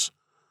darkness.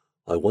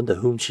 "I wonder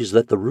whom she's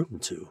let the room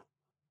to."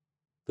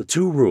 The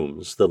 2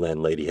 rooms, the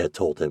landlady had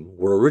told him,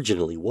 were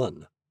originally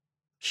one.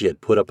 She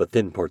had put up a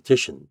thin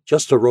partition,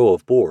 just a row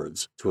of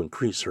boards, to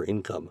increase her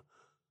income.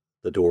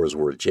 The doors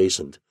were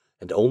adjacent,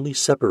 and only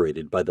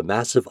separated by the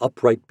massive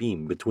upright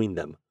beam between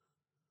them.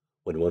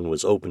 When one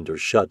was opened or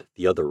shut,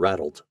 the other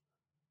rattled.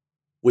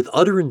 With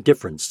utter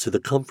indifference to the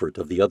comfort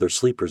of the other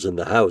sleepers in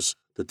the house,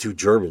 the 2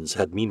 Germans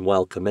had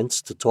meanwhile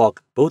commenced to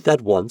talk both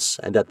at once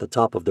and at the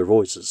top of their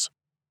voices.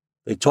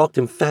 They talked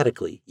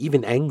emphatically,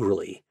 even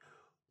angrily.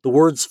 The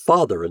words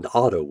father and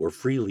Otto were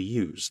freely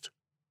used.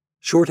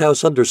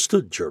 Shorthouse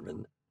understood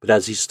German, but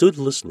as he stood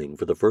listening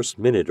for the first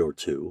minute or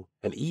two,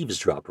 an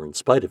eavesdropper in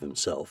spite of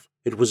himself,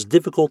 it was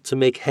difficult to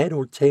make head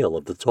or tail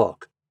of the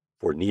talk,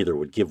 for neither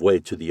would give way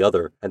to the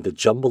other, and the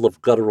jumble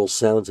of guttural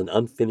sounds and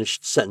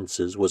unfinished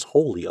sentences was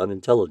wholly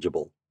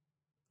unintelligible.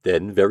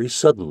 Then, very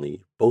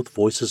suddenly, both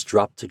voices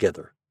dropped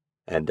together,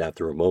 and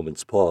after a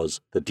moment's pause,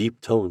 the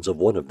deep tones of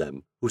one of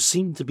them, who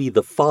seemed to be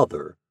the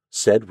father,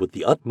 said with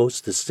the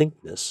utmost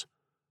distinctness,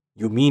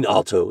 "You mean,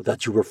 Otto,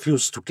 that you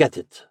refuse to get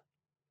it?"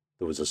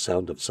 There was a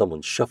sound of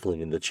someone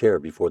shuffling in the chair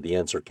before the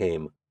answer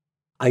came.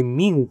 "I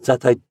mean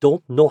that I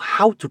don't know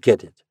how to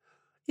get it.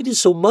 It is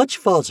so much,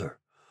 father.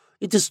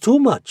 It is too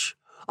much.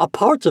 A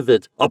part of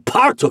it—" "A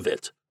part of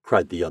it!"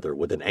 cried the other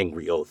with an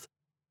angry oath.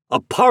 "A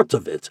part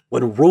of it,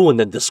 when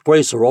ruin and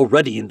disgrace are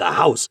already in the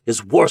house,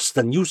 is worse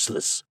than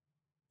useless.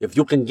 If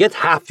you can get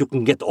half, you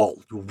can get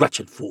all, you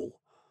wretched fool.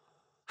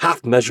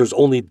 Half measures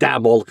only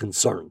damn all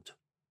concerned."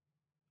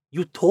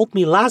 "You told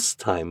me last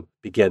time,"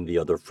 began the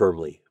other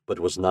firmly, but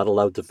was not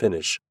allowed to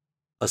finish.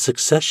 A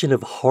succession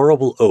of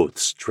horrible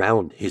oaths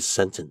drowned his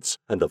sentence,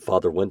 and the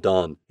father went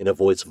on, in a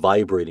voice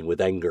vibrating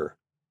with anger.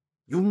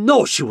 "You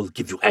know she will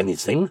give you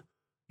anything.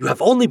 You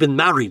have only been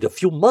married a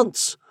few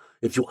months.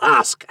 If you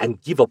ask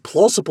and give a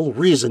plausible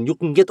reason, you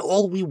can get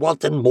all we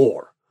want and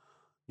more.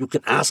 You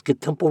can ask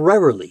it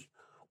temporarily.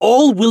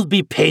 All will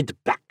be paid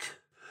back.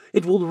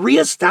 It will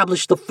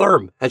re-establish the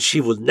firm, and she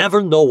will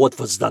never know what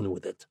was done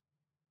with it.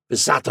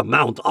 With that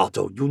amount,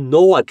 Otto, you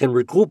know I can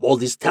recoup all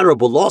these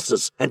terrible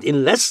losses, and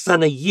in less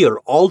than a year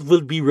all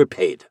will be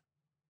repaid.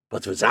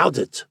 But without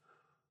it,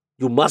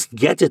 you must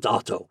get it,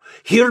 Otto.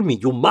 Hear me,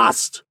 you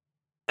must.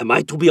 Am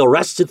I to be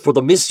arrested for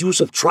the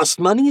misuse of trust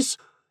moneys?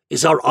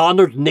 Is our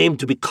honored name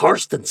to be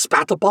cursed and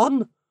spat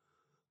upon?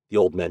 The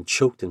old man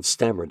choked and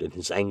stammered in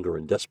his anger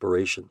and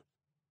desperation.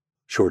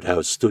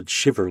 Shorthouse stood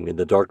shivering in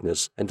the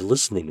darkness and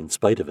listening in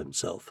spite of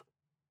himself.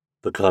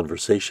 The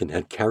conversation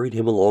had carried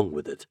him along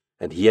with it,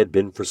 and he had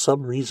been for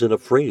some reason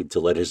afraid to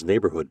let his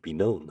neighborhood be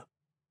known.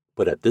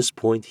 But at this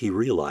point he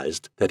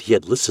realized that he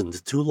had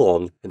listened too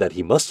long and that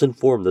he must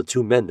inform the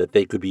two men that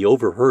they could be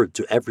overheard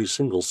to every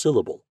single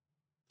syllable.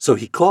 So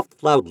he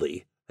coughed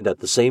loudly and at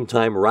the same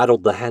time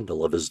rattled the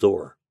handle of his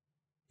door.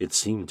 It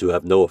seemed to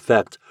have no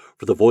effect,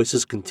 for the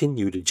voices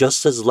continued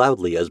just as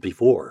loudly as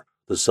before,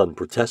 the son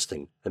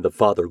protesting and the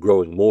father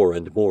growing more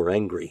and more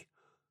angry.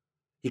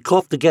 He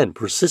coughed again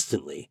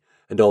persistently,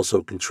 and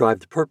also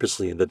contrived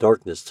purposely in the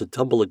darkness to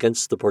tumble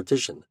against the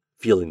partition,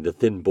 feeling the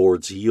thin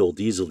boards yield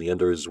easily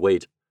under his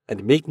weight,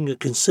 and making a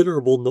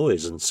considerable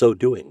noise in so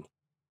doing.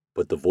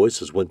 But the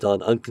voices went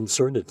on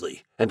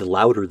unconcernedly, and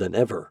louder than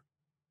ever.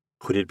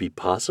 Could it be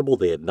possible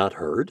they had not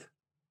heard?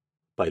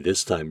 By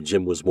this time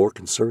Jim was more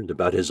concerned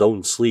about his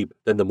own sleep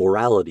than the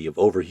morality of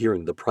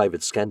overhearing the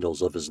private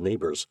scandals of his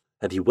neighbors,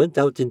 and he went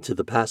out into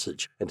the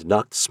passage and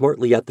knocked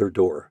smartly at their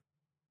door.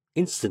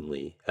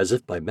 Instantly, as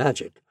if by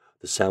magic,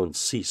 the sound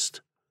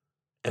ceased.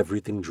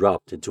 Everything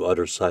dropped into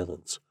utter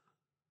silence.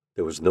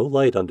 There was no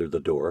light under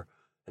the door,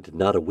 and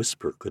not a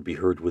whisper could be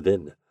heard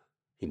within.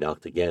 He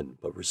knocked again,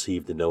 but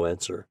received no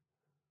answer.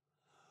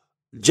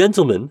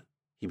 "Gentlemen,"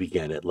 he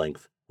began at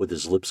length, with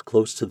his lips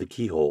close to the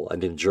keyhole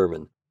and in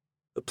German,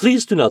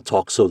 "please do not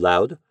talk so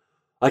loud.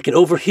 I can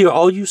overhear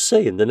all you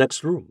say in the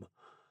next room.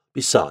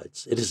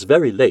 Besides, it is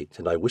very late,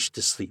 and I wish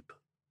to sleep."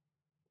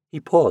 He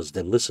paused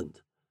and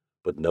listened,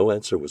 but no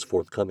answer was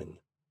forthcoming.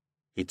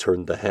 He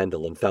turned the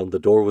handle and found the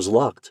door was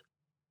locked.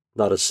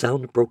 Not a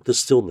sound broke the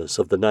stillness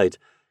of the night,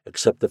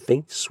 except the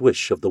faint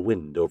swish of the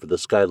wind over the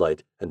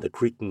skylight and the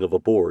creaking of a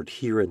board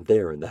here and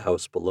there in the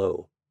house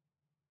below.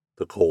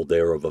 The cold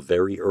air of a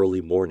very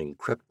early morning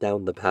crept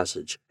down the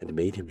passage and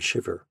made him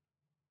shiver.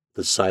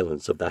 The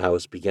silence of the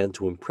house began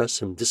to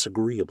impress him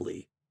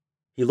disagreeably.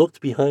 He looked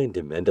behind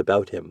him and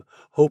about him,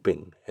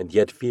 hoping and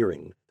yet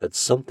fearing that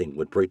something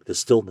would break the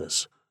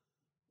stillness.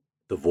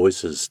 The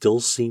voices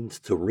still seemed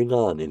to ring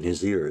on in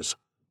his ears,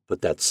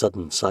 but that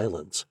sudden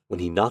silence,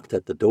 when he knocked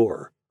at the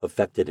door,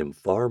 affected him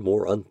far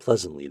more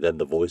unpleasantly than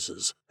the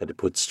voices, and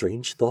put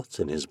strange thoughts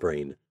in his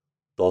brain,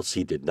 thoughts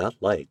he did not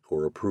like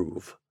or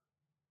approve.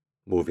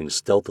 Moving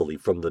stealthily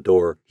from the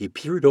door, he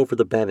peered over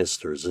the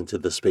banisters into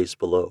the space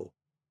below.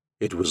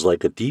 It was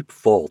like a deep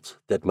vault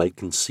that might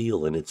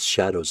conceal in its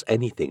shadows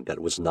anything that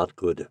was not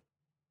good.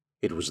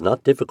 It was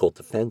not difficult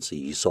to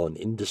fancy he saw an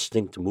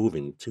indistinct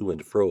moving to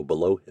and fro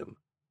below him.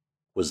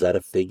 Was that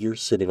a figure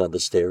sitting on the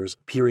stairs,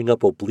 peering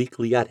up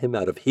obliquely at him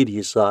out of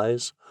hideous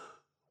eyes?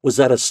 Was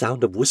that a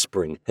sound of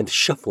whispering and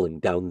shuffling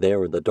down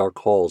there in the dark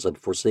halls and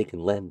forsaken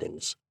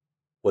landings?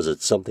 Was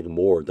it something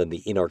more than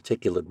the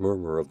inarticulate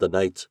murmur of the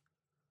night?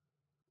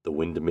 The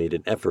wind made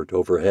an effort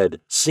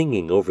overhead,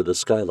 singing over the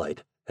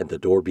skylight, and the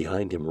door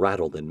behind him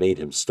rattled and made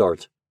him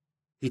start.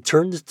 He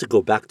turned to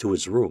go back to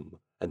his room,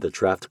 and the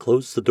draft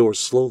closed the door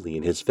slowly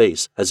in his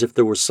face, as if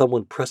there were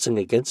someone pressing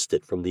against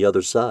it from the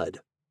other side.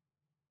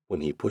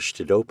 When he pushed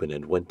it open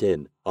and went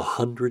in,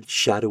 100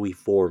 shadowy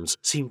forms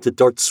seemed to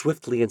dart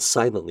swiftly and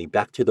silently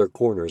back to their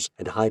corners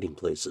and hiding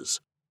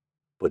places.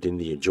 But in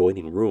the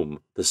adjoining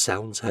room, the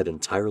sounds had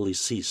entirely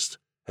ceased,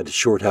 and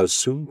Shorthouse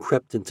soon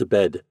crept into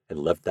bed and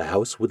left the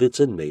house with its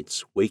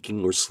inmates,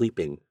 waking or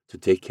sleeping, to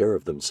take care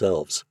of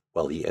themselves,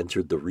 while he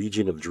entered the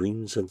region of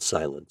dreams and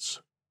silence.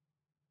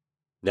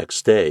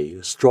 Next day,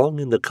 strong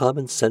in the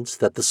common sense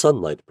that the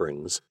sunlight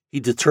brings, he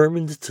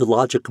determined to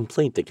lodge a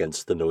complaint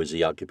against the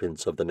noisy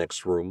occupants of the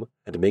next room,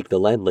 and make the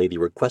landlady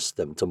request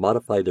them to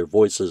modify their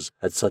voices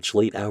at such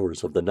late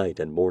hours of the night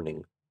and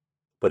morning.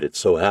 But it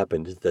so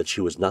happened that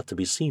she was not to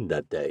be seen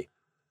that day,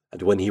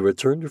 and when he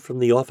returned from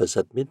the office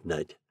at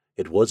midnight,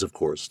 it was, of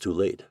course, too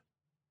late.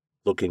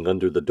 Looking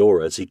under the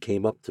door as he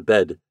came up to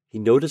bed, he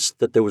noticed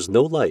that there was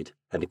no light,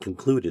 and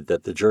concluded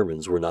that the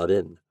Germans were not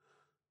in.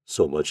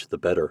 So much the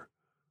better.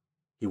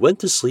 He went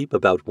to sleep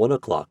about 1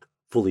 o'clock,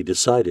 fully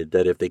decided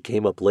that if they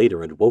came up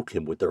later and woke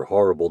him with their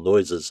horrible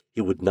noises,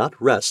 he would not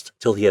rest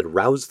till he had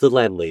roused the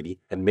landlady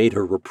and made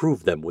her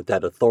reprove them with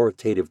that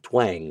authoritative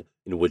twang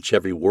in which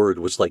every word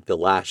was like the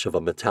lash of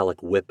a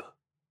metallic whip.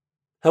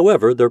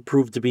 However, there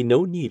proved to be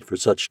no need for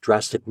such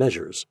drastic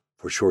measures,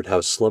 for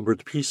Shorthouse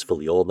slumbered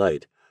peacefully all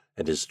night,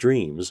 and his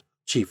dreams,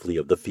 chiefly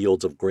of the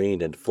fields of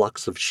grain and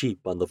flocks of sheep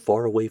on the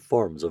faraway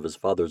farms of his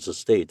father's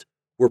estate,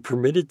 were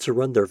permitted to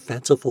run their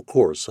fanciful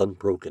course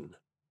unbroken.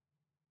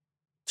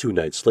 2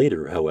 nights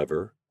later,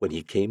 however, when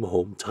he came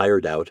home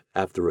tired out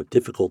after a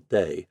difficult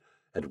day,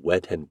 and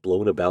wet and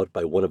blown about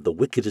by one of the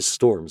wickedest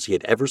storms he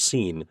had ever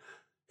seen,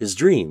 his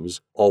dreams,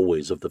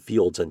 always of the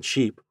fields and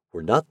sheep,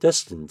 were not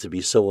destined to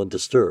be so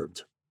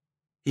undisturbed.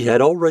 He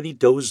had already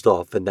dozed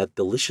off in that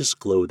delicious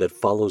glow that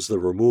follows the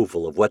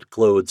removal of wet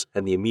clothes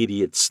and the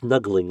immediate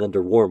snuggling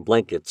under warm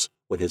blankets,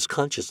 when his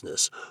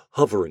consciousness,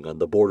 hovering on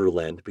the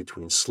borderland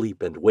between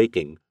sleep and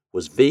waking,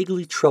 was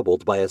vaguely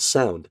troubled by a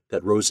sound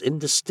that rose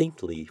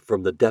indistinctly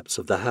from the depths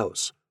of the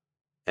house.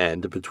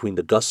 and between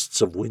the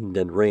gusts of wind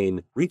and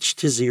rain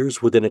reached his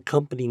ears with an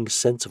accompanying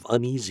sense of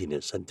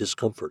uneasiness and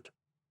discomfort.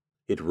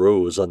 It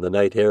rose on the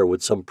night air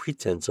with some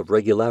pretense of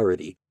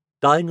regularity,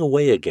 dying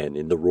away again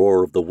in the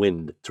roar of the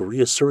wind to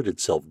reassert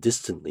itself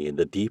distantly in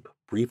the deep,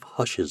 brief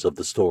hushes of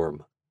the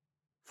storm.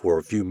 For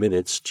a few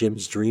minutes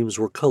Jim's dreams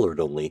were colored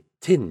only,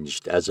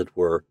 tinged, as it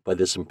were, by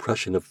this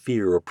impression of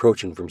fear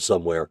approaching from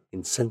somewhere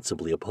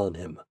insensibly upon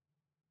him.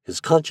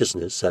 His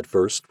consciousness, at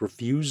first,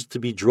 refused to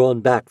be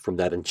drawn back from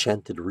that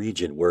enchanted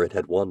region where it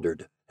had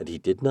wandered, and he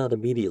did not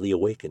immediately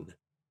awaken.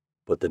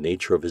 But the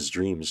nature of his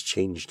dreams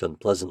changed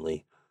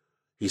unpleasantly.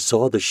 He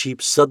saw the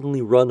sheep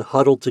suddenly run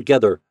huddled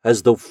together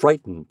as though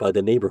frightened by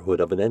the neighborhood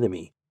of an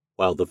enemy,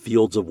 while the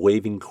fields of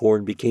waving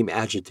corn became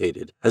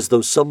agitated as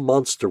though some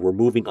monster were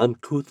moving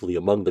uncouthly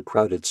among the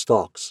crowded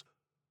stalks.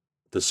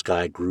 The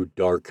sky grew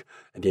dark,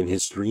 and in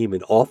his dream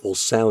an awful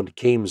sound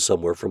came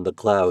somewhere from the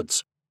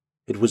clouds.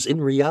 It was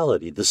in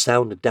reality the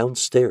sound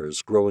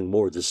downstairs growing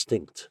more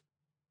distinct.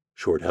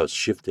 Shorthouse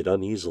shifted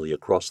uneasily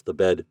across the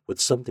bed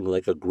with something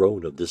like a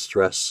groan of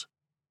distress.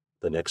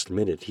 The next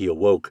minute he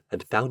awoke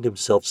and found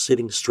himself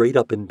sitting straight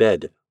up in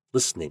bed,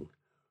 listening.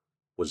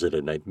 Was it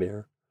a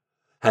nightmare?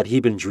 Had he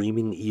been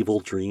dreaming evil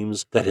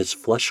dreams that his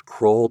flesh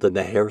crawled and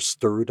the hair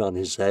stirred on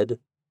his head?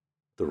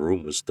 The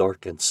room was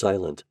dark and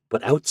silent,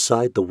 but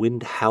outside the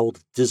wind howled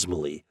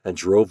dismally and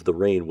drove the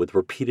rain with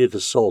repeated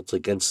assaults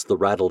against the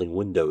rattling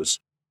windows.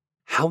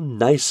 How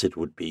nice it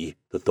would be,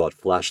 the thought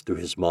flashed through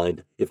his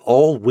mind, if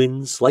all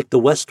winds, like the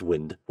west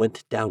wind,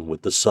 went down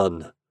with the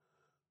sun.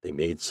 They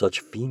made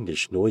such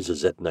fiendish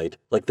noises at night,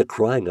 like the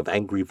crying of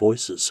angry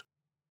voices.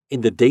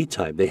 In the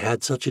daytime they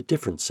had such a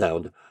different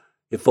sound.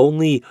 If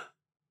only—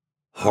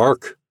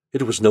 Hark!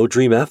 It was no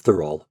dream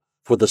after all,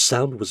 for the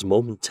sound was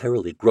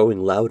momentarily growing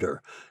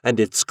louder, and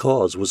its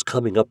cause was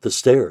coming up the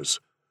stairs.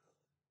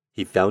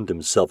 He found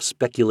himself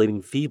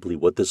speculating feebly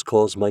what this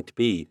cause might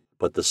be,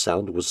 but the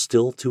sound was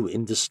still too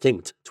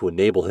indistinct to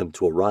enable him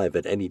to arrive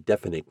at any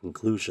definite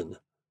conclusion.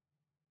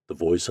 The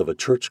voice of a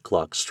church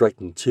clock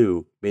striking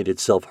 2 made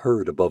itself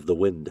heard above the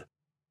wind.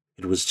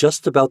 It was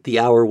just about the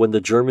hour when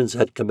the Germans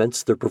had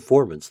commenced their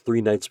performance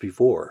 3 nights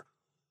before.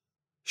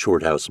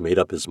 Shorthouse made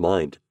up his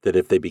mind that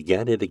if they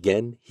began it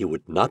again, he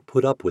would not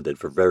put up with it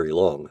for very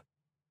long.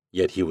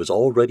 Yet he was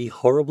already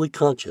horribly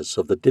conscious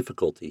of the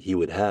difficulty he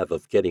would have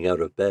of getting out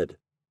of bed.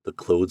 The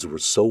clothes were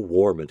so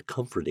warm and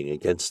comforting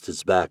against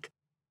his back.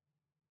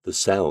 The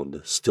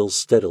sound, still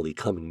steadily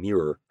coming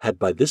nearer, had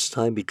by this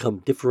time become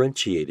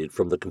differentiated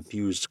from the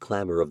confused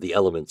clamor of the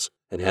elements,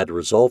 and had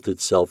resolved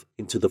itself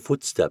into the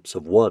footsteps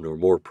of one or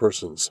more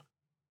persons.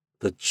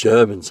 "The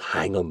Germans,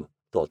 hang 'em,"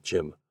 thought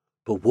Jim.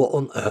 "But what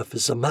on earth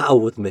is the matter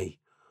with me?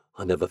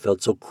 I never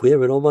felt so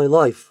queer in all my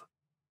life."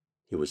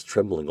 He was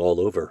trembling all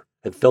over,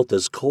 and felt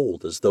as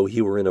cold as though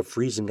he were in a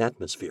freezing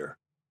atmosphere.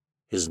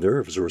 His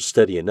nerves were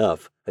steady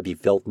enough, and he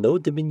felt no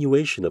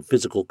diminution of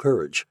physical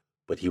courage,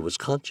 but he was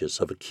conscious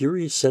of a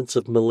curious sense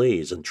of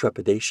malaise and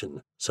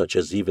trepidation, such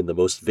as even the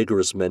most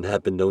vigorous men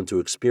have been known to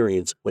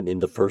experience when in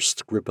the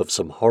first grip of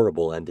some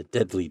horrible and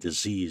deadly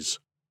disease.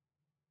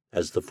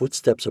 As the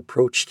footsteps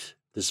approached,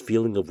 this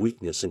feeling of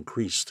weakness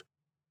increased.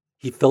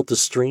 He felt a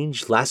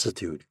strange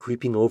lassitude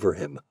creeping over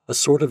him, a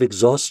sort of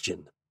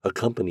exhaustion,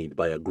 accompanied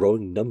by a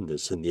growing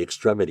numbness in the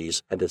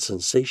extremities and a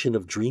sensation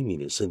of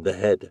dreaminess in the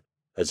head,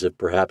 as if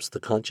perhaps the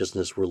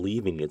consciousness were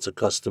leaving its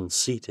accustomed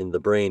seat in the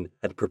brain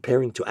and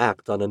preparing to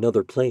act on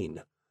another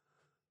plane.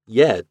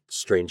 Yet,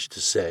 strange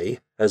to say,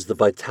 as the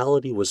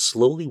vitality was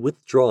slowly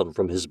withdrawn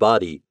from his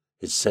body,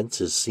 his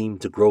senses seemed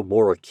to grow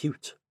more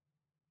acute.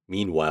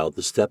 Meanwhile,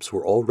 the steps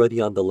were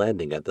already on the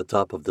landing at the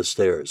top of the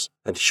stairs,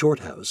 and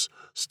Shorthouse,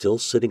 still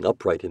sitting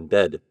upright in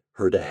bed,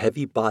 heard a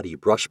heavy body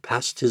brush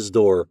past his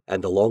door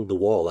and along the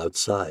wall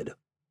outside.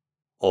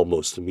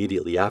 Almost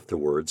immediately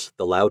afterwards,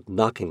 the loud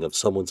knocking of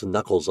someone's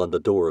knuckles on the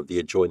door of the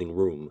adjoining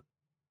room.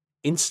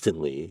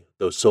 Instantly,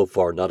 though so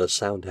far not a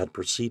sound had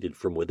proceeded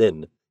from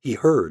within, he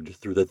heard,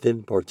 through the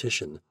thin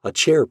partition, a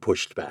chair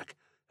pushed back,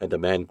 and a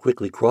man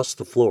quickly crossed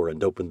the floor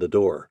and opened the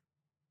door.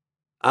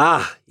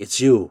 "Ah, it's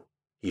you,"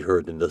 he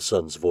heard in the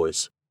son's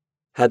voice.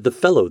 Had the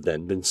fellow,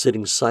 then, been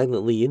sitting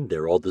silently in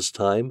there all this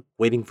time,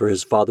 waiting for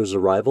his father's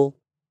arrival?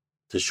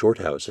 To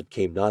Shorthouse it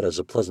came not as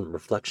a pleasant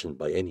reflection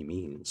by any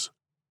means.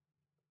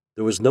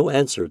 There was no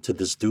answer to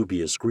this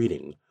dubious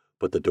greeting,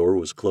 but the door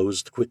was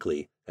closed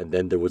quickly, and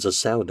then there was a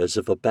sound as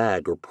if a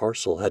bag or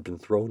parcel had been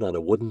thrown on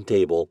a wooden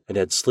table and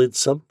had slid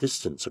some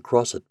distance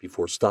across it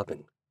before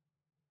stopping.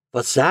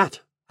 "What's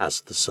that?"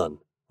 asked the son,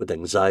 with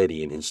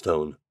anxiety in his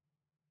tone.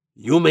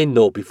 "You may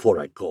know before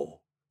I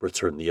go,"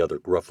 returned the other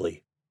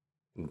gruffly.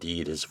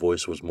 Indeed, his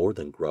voice was more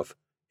than gruff.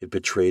 It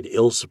betrayed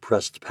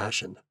ill-suppressed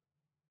passion.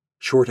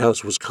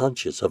 Shorthouse was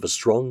conscious of a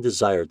strong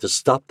desire to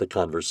stop the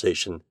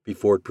conversation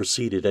before it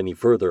proceeded any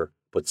further,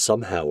 but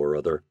somehow or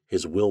other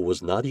his will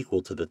was not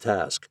equal to the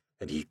task,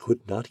 and he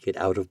could not get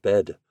out of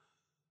bed.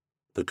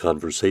 The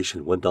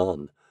conversation went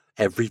on,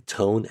 every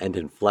tone and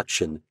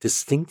inflection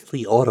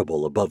distinctly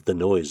audible above the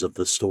noise of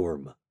the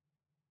storm.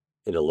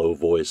 In a low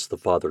voice the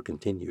father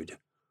continued,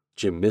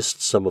 Jim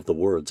missed some of the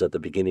words at the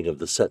beginning of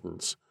the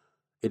sentence.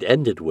 It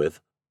ended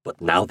with, "But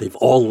now they've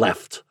all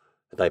left,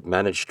 and I've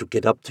managed to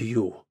get up to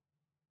you.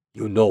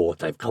 You know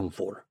what I've come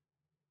for."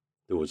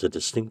 There was a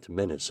distinct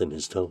menace in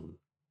his tone.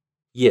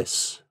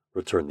 "Yes,"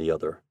 returned the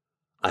other.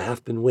 "I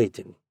have been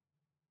waiting."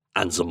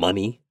 "And the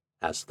money?"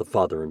 asked the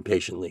father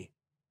impatiently.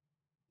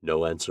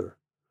 No answer.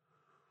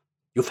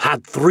 "You've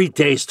had 3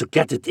 days to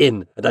get it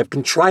in, and I've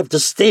contrived to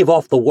stave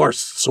off the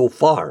worst so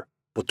far,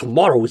 but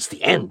tomorrow is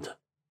the end."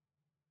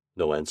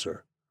 No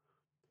answer.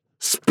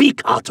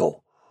 "Speak,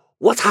 Otto!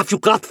 What have you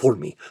got for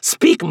me?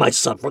 Speak, my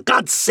son, for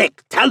God's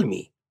sake, tell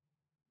me!"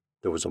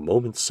 There was a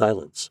moment's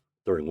silence,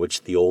 during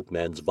which the old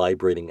man's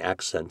vibrating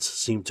accents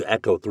seemed to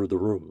echo through the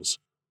rooms.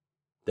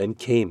 Then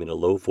came in a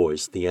low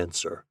voice the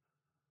answer.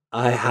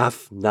 "I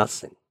have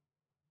nothing."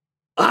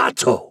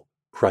 "Otto!"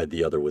 cried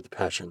the other with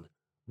passion.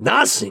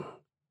 "Nothing!"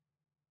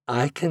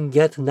 "I can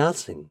get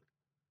nothing,"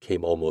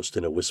 came almost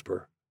in a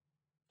whisper.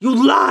 "You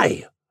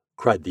lie!"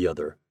 cried the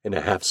other in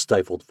a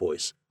half-stifled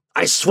voice.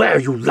 "I swear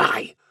you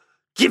lie!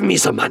 Give me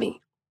the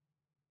money!"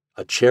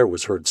 A chair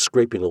was heard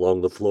scraping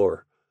along the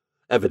floor.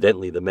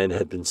 Evidently the men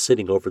had been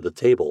sitting over the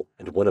table,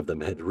 and one of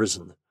them had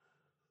risen.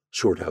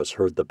 Shorthouse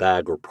heard the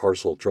bag or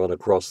parcel drawn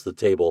across the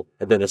table,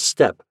 and then a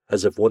step,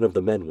 as if one of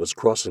the men was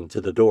crossing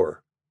to the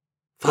door.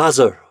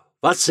 "Father,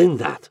 what's in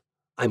that?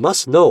 I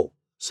must know,"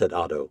 said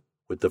Otto,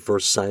 with the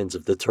first signs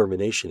of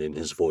determination in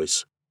his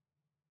voice.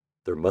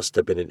 There must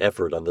have been an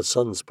effort on the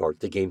son's part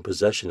to gain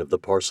possession of the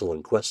parcel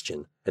in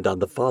question, and on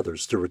the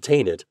father's to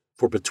retain it,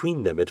 for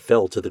between them it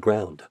fell to the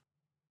ground.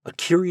 A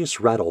curious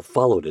rattle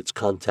followed its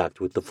contact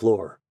with the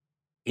floor.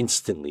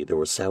 Instantly there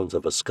were sounds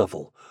of a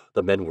scuffle.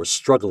 The men were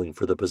struggling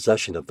for the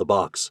possession of the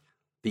box.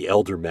 The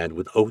elder man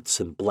with oaths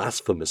and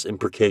blasphemous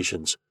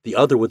imprecations, the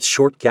other with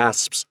short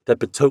gasps that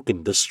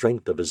betokened the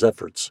strength of his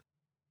efforts.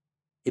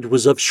 It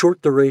was of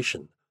short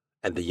duration,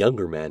 and the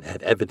younger man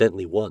had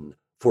evidently won,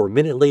 for a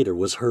minute later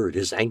was heard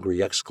his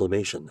angry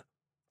exclamation.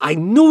 "I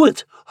knew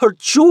it! Her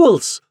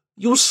jewels!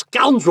 You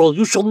scoundrel,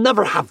 you shall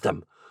never have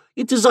them!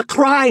 It is a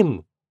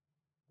crime!"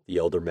 The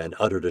elder man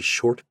uttered a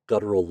short,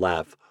 guttural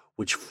laugh,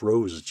 which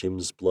froze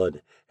Jim's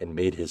blood and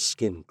made his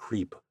skin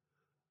creep.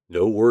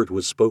 No word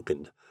was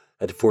spoken,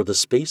 and for the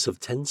space of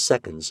 10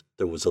 seconds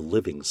there was a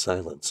living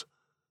silence.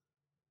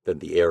 Then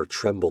the air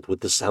trembled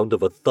with the sound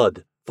of a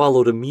thud,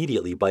 followed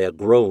immediately by a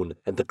groan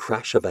and the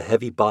crash of a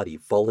heavy body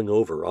falling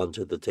over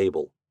onto the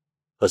table.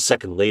 A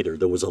second later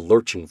there was a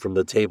lurching from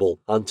the table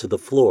onto the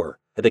floor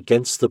and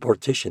against the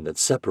partition that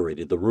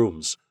separated the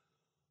rooms.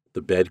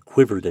 The bed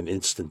quivered an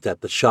instant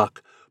at the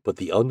shock, but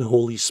the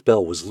unholy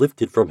spell was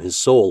lifted from his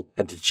soul,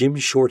 and Jim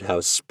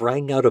Shorthouse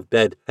sprang out of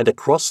bed and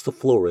across the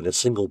floor in a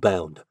single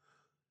bound.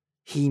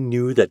 He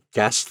knew that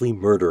ghastly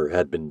murder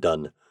had been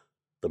done,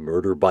 the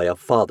murder by a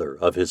father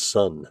of his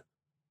son.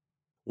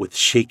 With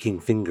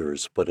shaking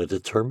fingers but a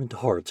determined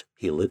heart,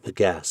 he lit the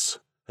gas,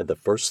 and the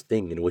first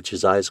thing in which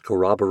his eyes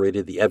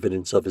corroborated the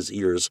evidence of his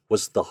ears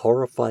was the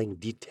horrifying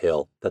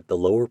detail that the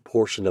lower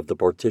portion of the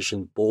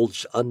partition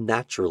bulged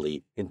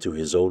unnaturally into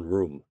his own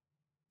room.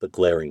 The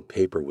glaring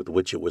paper with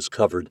which it was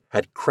covered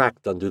had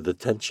cracked under the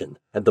tension,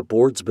 and the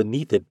boards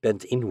beneath it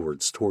bent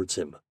inwards towards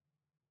him.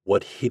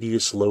 What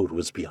hideous load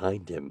was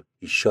behind him,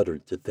 he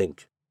shuddered to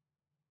think.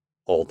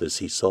 All this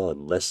he saw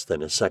in less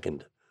than a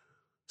second.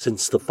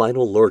 Since the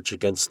final lurch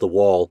against the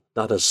wall,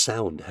 not a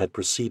sound had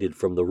proceeded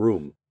from the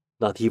room,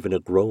 not even a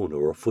groan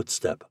or a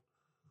footstep.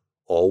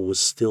 All was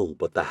still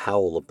but the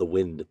howl of the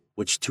wind,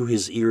 which to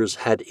his ears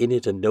had in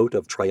it a note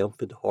of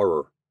triumphant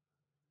horror.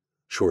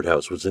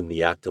 Shorthouse was in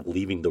the act of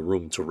leaving the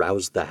room to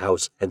rouse the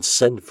house and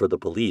send for the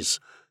police.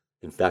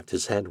 In fact,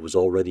 his hand was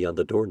already on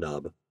the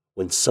doorknob,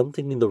 when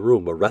something in the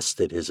room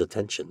arrested his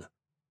attention.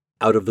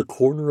 Out of the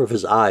corner of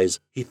his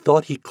eyes, he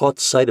thought he caught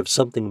sight of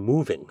something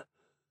moving.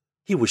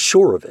 He was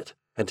sure of it,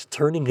 and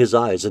turning his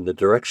eyes in the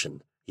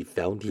direction, he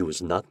found he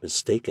was not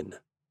mistaken.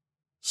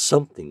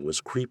 Something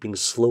was creeping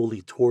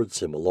slowly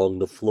towards him along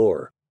the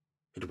floor.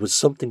 It was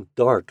something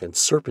dark and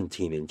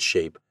serpentine in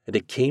shape, and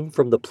it came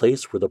from the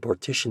place where the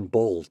partition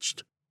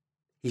bulged.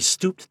 He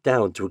stooped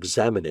down to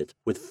examine it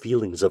with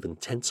feelings of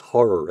intense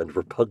horror and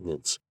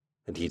repugnance,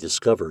 and he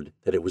discovered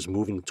that it was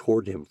moving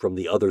toward him from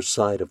the other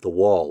side of the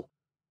wall.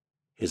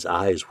 His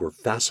eyes were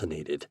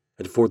fascinated,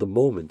 and for the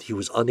moment he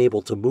was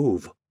unable to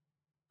move.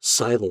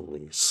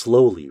 Silently,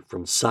 slowly,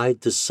 from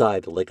side to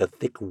side like a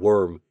thick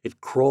worm,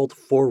 it crawled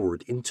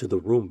forward into the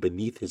room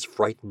beneath his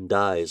frightened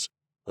eyes,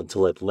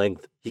 until at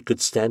length he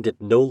could stand it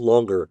no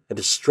longer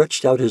and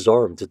stretched out his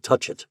arm to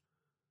touch it.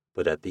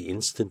 But at the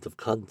instant of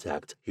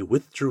contact he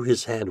withdrew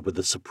his hand with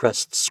a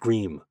suppressed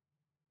scream.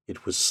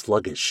 It was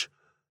sluggish,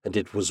 and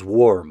it was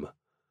warm,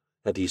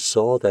 and he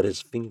saw that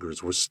his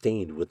fingers were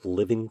stained with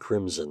living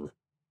crimson.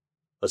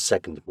 A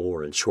second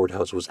more, and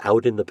Shorthouse was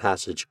out in the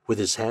passage with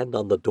his hand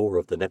on the door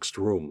of the next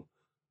room.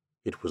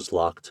 It was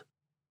locked.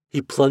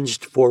 He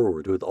plunged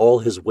forward with all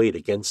his weight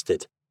against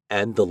it,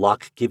 and, the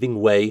lock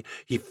giving way,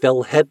 he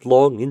fell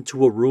headlong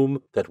into a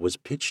room that was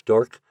pitch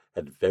dark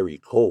and very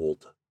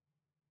cold.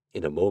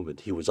 In a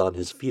moment he was on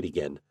his feet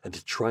again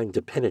and trying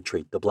to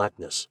penetrate the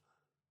blackness.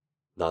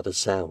 Not a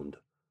sound,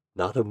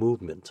 not a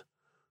movement,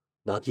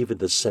 not even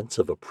the sense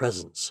of a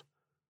presence.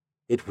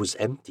 It was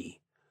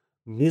empty,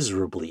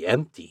 miserably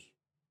empty.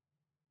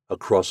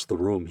 Across the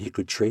room he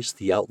could trace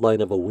the outline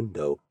of a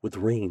window with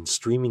rain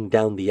streaming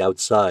down the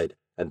outside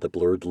and the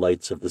blurred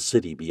lights of the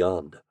city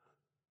beyond.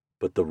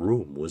 But the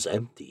room was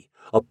empty,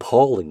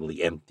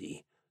 appallingly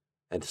empty,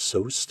 and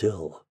so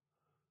still.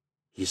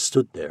 He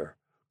stood there,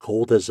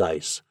 cold as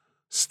ice,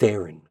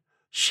 staring,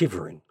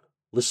 shivering,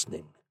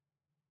 listening.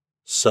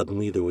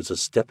 Suddenly there was a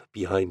step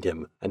behind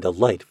him, and a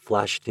light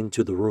flashed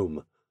into the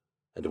room,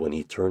 and when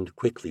he turned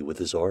quickly with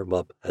his arm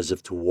up as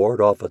if to ward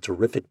off a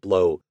terrific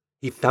blow,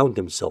 he found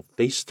himself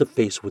face to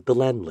face with the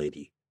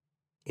landlady.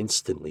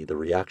 Instantly the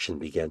reaction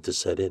began to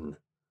set in.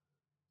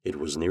 It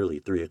was nearly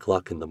 3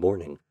 o'clock in the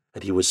morning,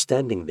 and he was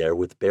standing there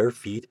with bare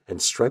feet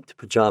and striped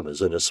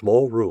pajamas in a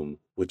small room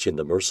which in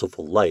the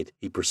merciful light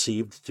he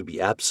perceived to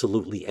be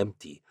absolutely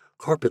empty,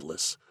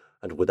 carpetless,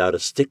 and without a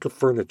stick of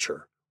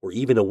furniture or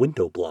even a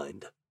window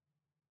blind.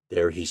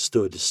 There he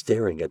stood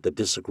staring at the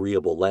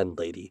disagreeable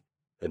landlady,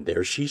 and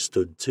there she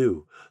stood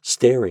too,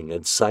 staring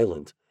and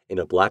silent, in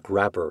a black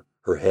wrapper,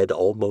 her head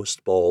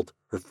almost bald,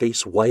 her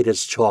face white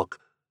as chalk,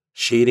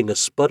 shading a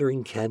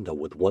sputtering candle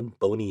with one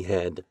bony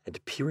hand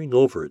and peering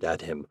over it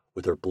at him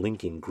with her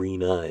blinking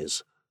green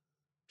eyes.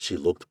 She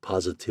looked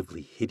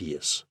positively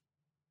hideous.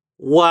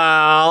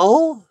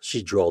 "Well,"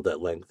 she drawled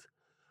at length,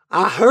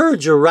 "I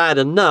heard you right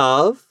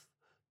enough.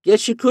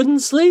 Guess you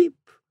couldn't sleep?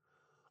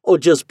 Or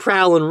just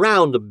prowling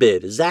round a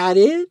bit, is that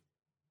it?"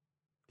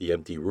 The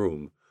empty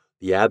room,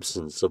 the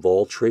absence of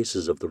all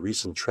traces of the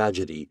recent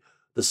tragedy,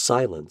 the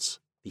silence,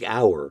 the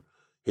hour,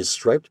 his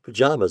striped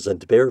pajamas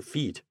and bare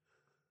feet,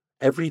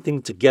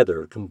 everything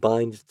together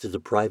combined to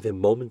deprive him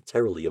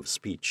momentarily of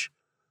speech.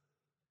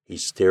 He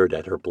stared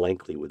at her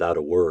blankly without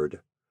a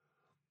word.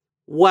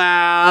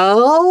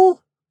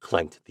 "Well?"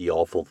 clanked the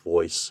awful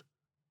voice.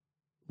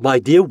 "My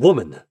dear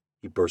woman,"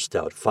 he burst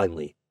out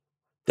finally,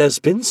 "there's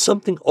been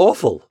something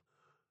awful."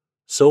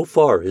 So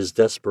far his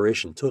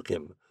desperation took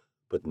him,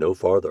 but no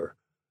farther.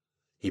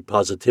 He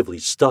positively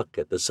stuck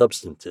at the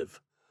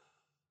substantive.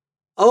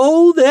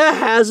 "Oh, there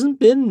hasn't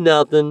been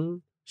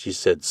nothing," she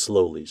said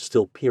slowly,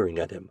 still peering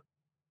at him.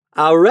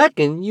 "I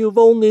reckon you've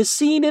only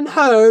seen and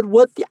heard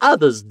what the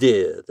others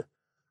did.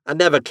 I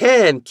never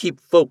can keep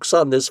folks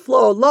on this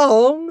floor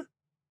long.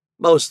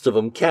 Most of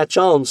 'em catch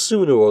on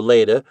sooner or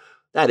later,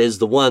 that is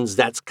the ones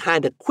that's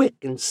kind of quick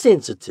and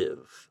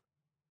sensitive.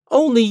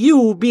 Only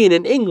you being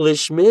an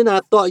Englishman, I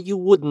thought you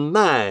wouldn't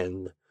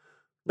mind.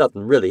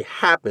 Nothing really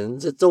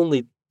happens, it's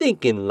only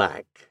thinking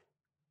like."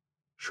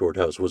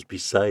 Shorthouse was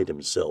beside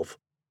himself.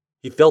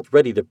 He felt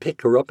ready to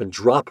pick her up and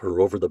drop her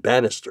over the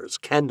banisters,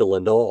 candle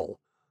and all.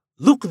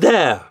 "Look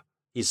there,"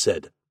 he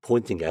said,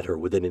 pointing at her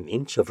within an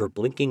inch of her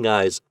blinking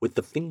eyes with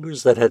the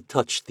fingers that had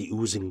touched the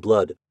oozing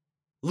blood.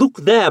 "Look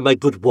there, my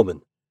good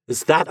woman.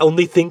 Is that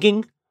only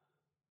thinking?"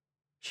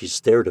 She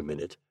stared a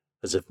minute,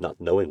 as if not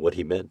knowing what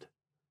he meant.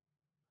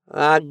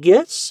 "I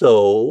guess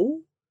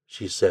so,"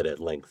 she said at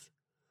length.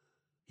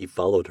 He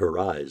followed her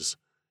eyes,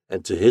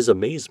 and to his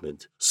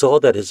amazement saw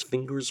that his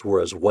fingers were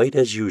as white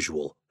as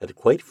usual and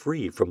quite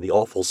free from the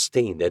awful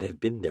stain that had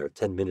been there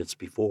 10 minutes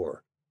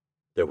before.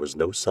 There was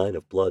no sign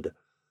of blood.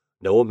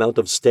 No amount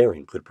of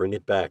staring could bring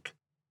it back.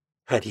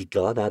 Had he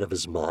gone out of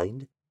his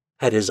mind?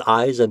 Had his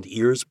eyes and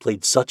ears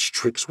played such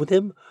tricks with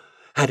him?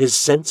 Had his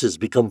senses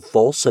become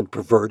false and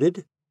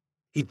perverted?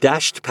 He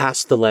dashed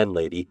past the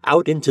landlady,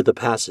 out into the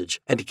passage,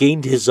 and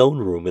gained his own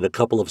room in a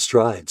couple of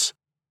strides.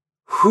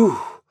 Whew!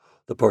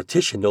 The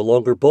partition no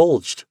longer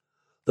bulged.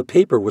 The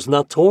paper was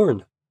not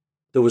torn.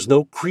 There was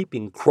no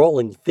creeping,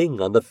 crawling thing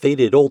on the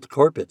faded old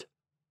carpet.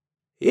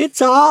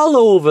 "It's all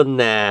over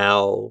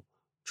now,"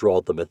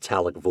 drawled the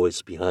metallic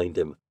voice behind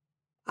him.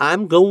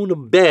 "I'm going to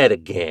bed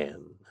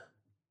again."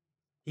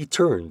 He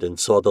turned and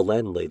saw the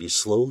landlady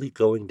slowly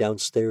going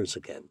downstairs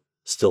again,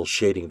 still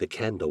shading the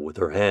candle with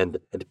her hand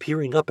and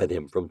peering up at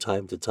him from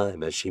time to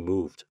time as she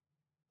moved.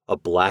 A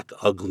black,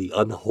 ugly,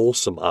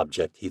 unwholesome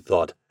object, he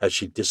thought, as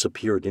she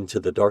disappeared into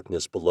the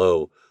darkness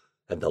below,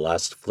 and the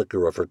last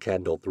flicker of her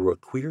candle threw a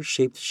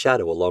queer-shaped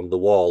shadow along the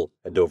wall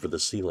and over the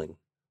ceiling.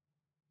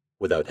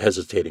 Without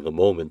hesitating a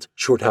moment,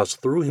 Shorthouse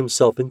threw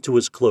himself into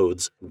his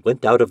clothes and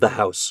went out of the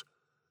house.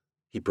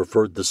 He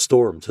preferred the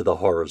storm to the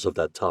horrors of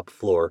that top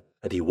floor,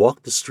 and he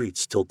walked the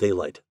streets till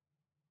daylight.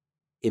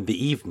 In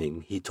the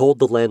evening, he told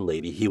the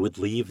landlady he would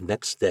leave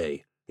next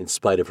day, in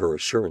spite of her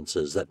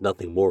assurances that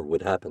nothing more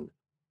would happen.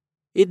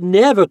 "It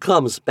never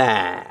comes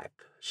back,"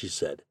 she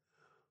said.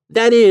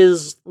 "That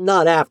is,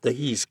 not after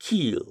he's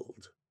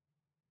killed."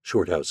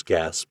 Shorthouse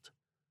gasped.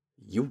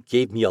 "You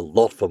gave me a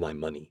lot for my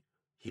money,"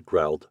 he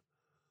growled.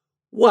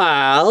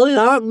 "Well, it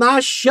aren't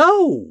my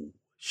show,"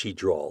 she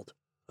drawled.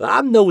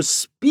 "I'm no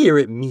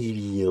spirit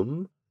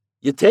medium.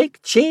 You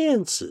take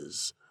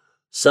chances.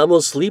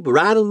 Some'll sleep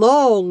right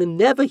along and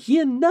never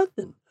hear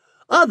nothing.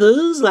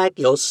 Others, like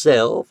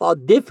yourself, are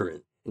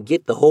different and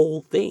get the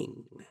whole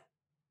thing."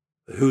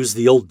 "Who's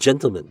the old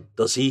gentleman?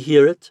 Does he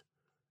hear it?"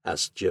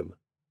 asked Jim.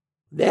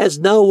 "There's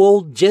no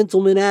old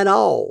gentleman at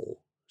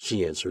all,"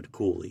 she answered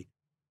coolly.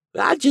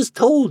 I just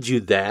told you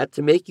that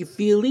to make you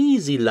feel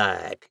easy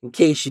like, in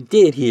case you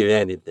did hear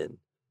anything.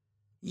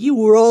 You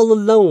were all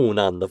alone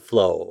on the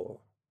floor.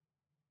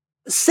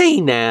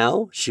 Say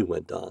now, she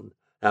went on,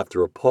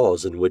 after a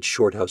pause in which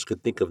Shorthouse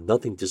could think of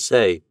nothing to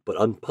say but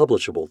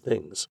unpublishable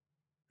things.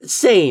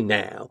 Say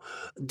now,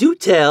 do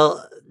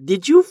tell,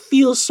 did you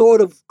feel sort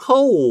of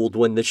cold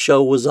when the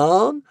show was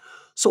on?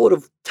 Sort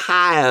of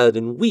tired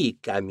and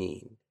weak, I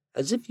mean,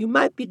 as if you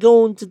might be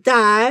going to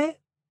die?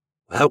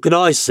 How can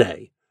I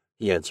say?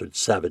 He answered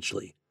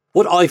savagely.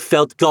 What I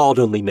felt God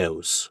only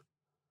knows.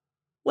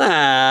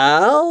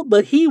 Well,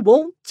 but he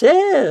won't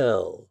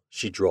tell,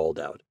 she drawled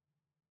out.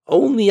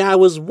 Only I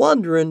was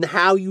wondering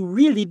how you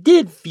really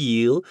did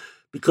feel,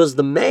 because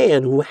the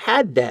man who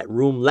had that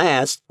room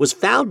last was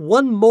found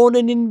one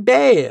morning in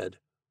bed.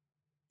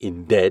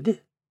 In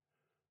bed?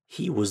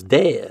 He was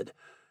dead.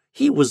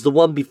 He was the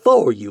one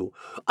before you.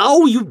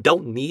 Oh, you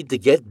don't need to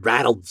get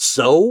rattled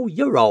so.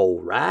 You're all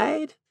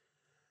right.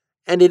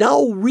 And it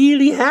all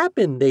really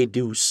happened, they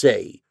do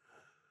say.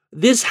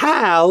 This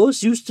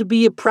house used to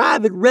be a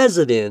private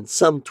residence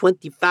some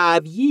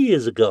 25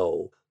 years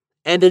ago,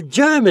 and a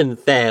German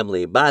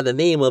family by the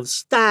name of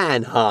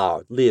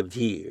Steinhardt lived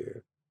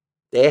here.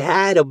 They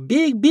had a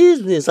big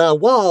business on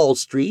Wall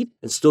Street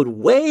and stood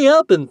way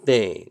up in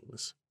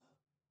things.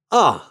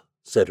 Ah,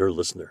 said her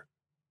listener.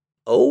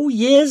 Oh,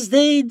 yes,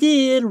 they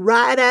did,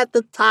 right at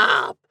the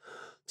top,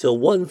 till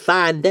one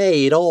fine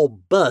day it all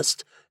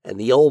bust, and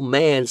the old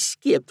man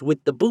skipped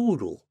with the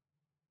boodle.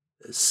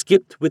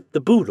 Skipped with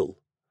the boodle?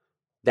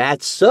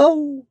 That's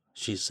so,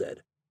 she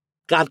said.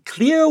 Got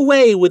clear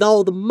away with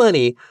all the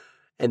money,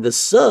 and the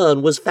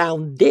son was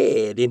found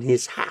dead in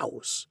his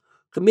house.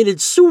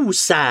 Committed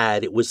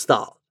suicide, it was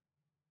thought.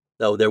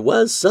 Though there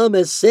was some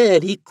as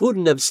said he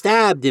couldn't have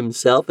stabbed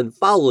himself and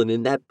fallen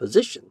in that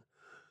position.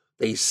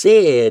 They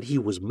said he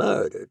was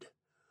murdered.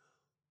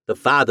 The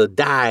father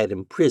died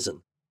in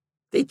prison.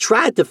 They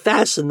tried to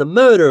fasten the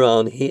murder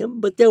on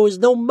him, but there was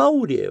no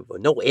motive or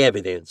no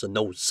evidence or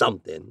no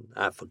something.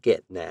 I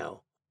forget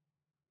now.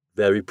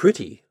 Very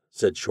pretty,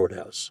 said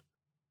Shorthouse.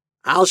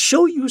 I'll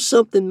show you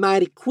something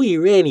mighty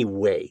queer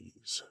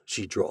anyways,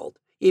 she drawled,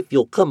 if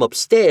you'll come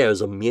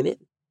upstairs a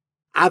minute.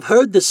 I've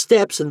heard the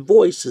steps and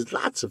voices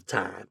lots of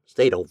times.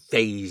 They don't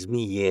faze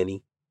me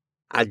any.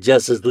 I'd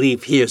just as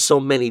lief hear so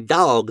many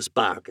dogs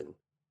barking.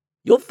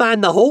 You'll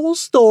find the whole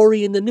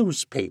story in the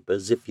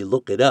newspapers if you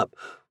look it up.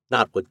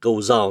 Not what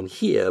goes on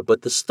here,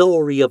 but the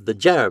story of the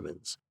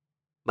Germans.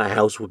 My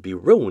house would be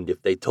ruined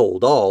if they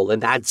told all,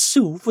 and I'd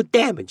sue for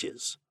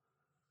damages.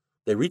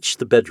 They reached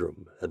the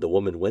bedroom, and the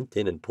woman went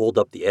in and pulled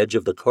up the edge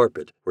of the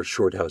carpet where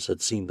Shorthouse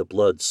had seen the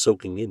blood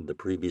soaking in the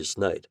previous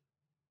night.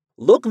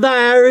 Look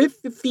there if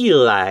you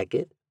feel like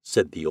it,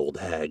 said the old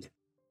hag.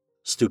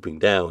 Stooping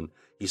down,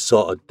 he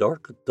saw a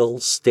dark, dull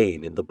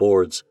stain in the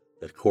boards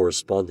that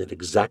corresponded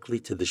exactly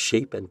to the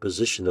shape and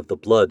position of the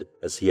blood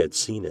as he had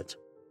seen it.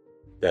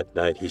 That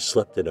night he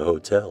slept in a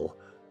hotel,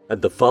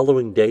 and the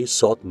following day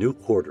sought new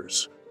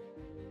quarters.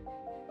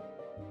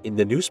 In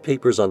the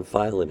newspapers on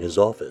file in his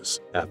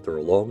office, after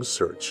a long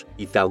search,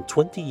 he found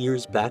 20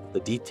 years back the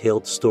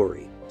detailed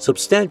story,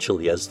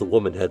 substantially as the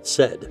woman had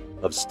said,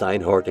 of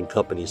Steinhardt and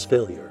Company's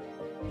failure,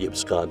 the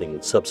absconding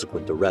and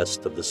subsequent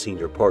arrest of the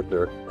senior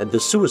partner, and the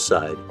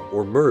suicide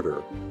or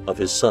murder of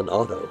his son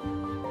Otto.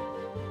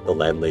 The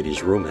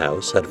landlady's room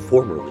house had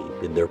formerly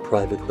been their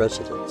private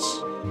residence.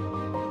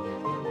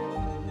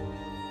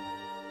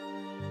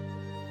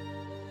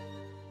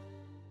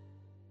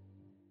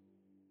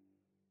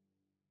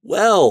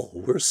 Well,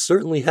 we're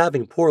certainly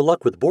having poor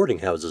luck with boarding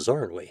houses,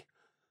 aren't we?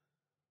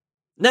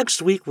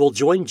 Next week, we'll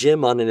join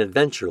Jim on an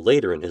adventure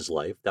later in his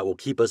life that will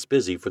keep us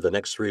busy for the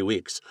next 3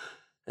 weeks,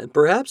 and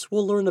perhaps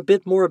we'll learn a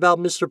bit more about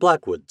Mr.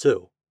 Blackwood,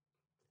 too.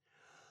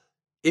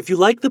 If you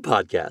like the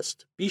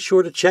podcast, be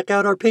sure to check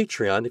out our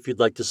Patreon if you'd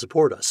like to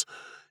support us.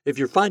 If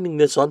you're finding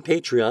this on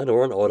Patreon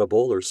or on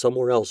Audible or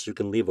somewhere else you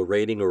can leave a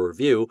rating or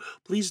review,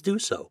 please do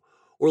so,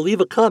 or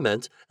leave a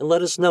comment and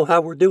let us know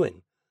how we're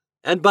doing.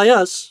 And by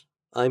us,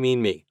 I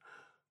mean me.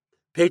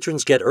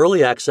 Patrons get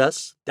early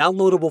access,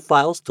 downloadable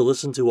files to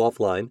listen to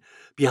offline,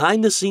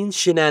 behind-the-scenes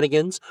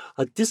shenanigans,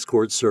 a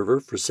Discord server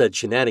for said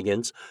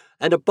shenanigans,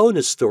 and a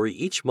bonus story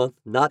each month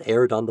not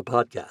aired on the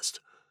podcast.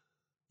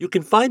 You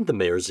can find the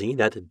Mayorzine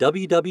at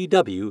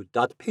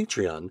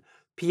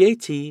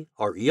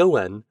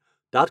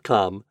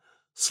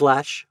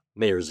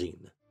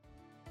www.patreon.com/Mayorzine.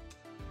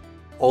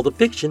 All the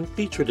fiction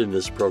featured in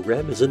this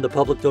program is in the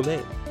public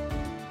domain.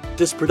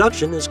 This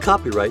production is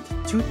copyright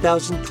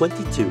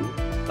 2022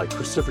 by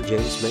Christopher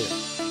James Mayer.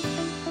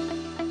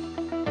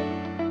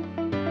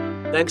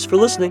 Thanks for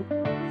listening,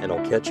 and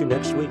I'll catch you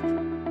next week.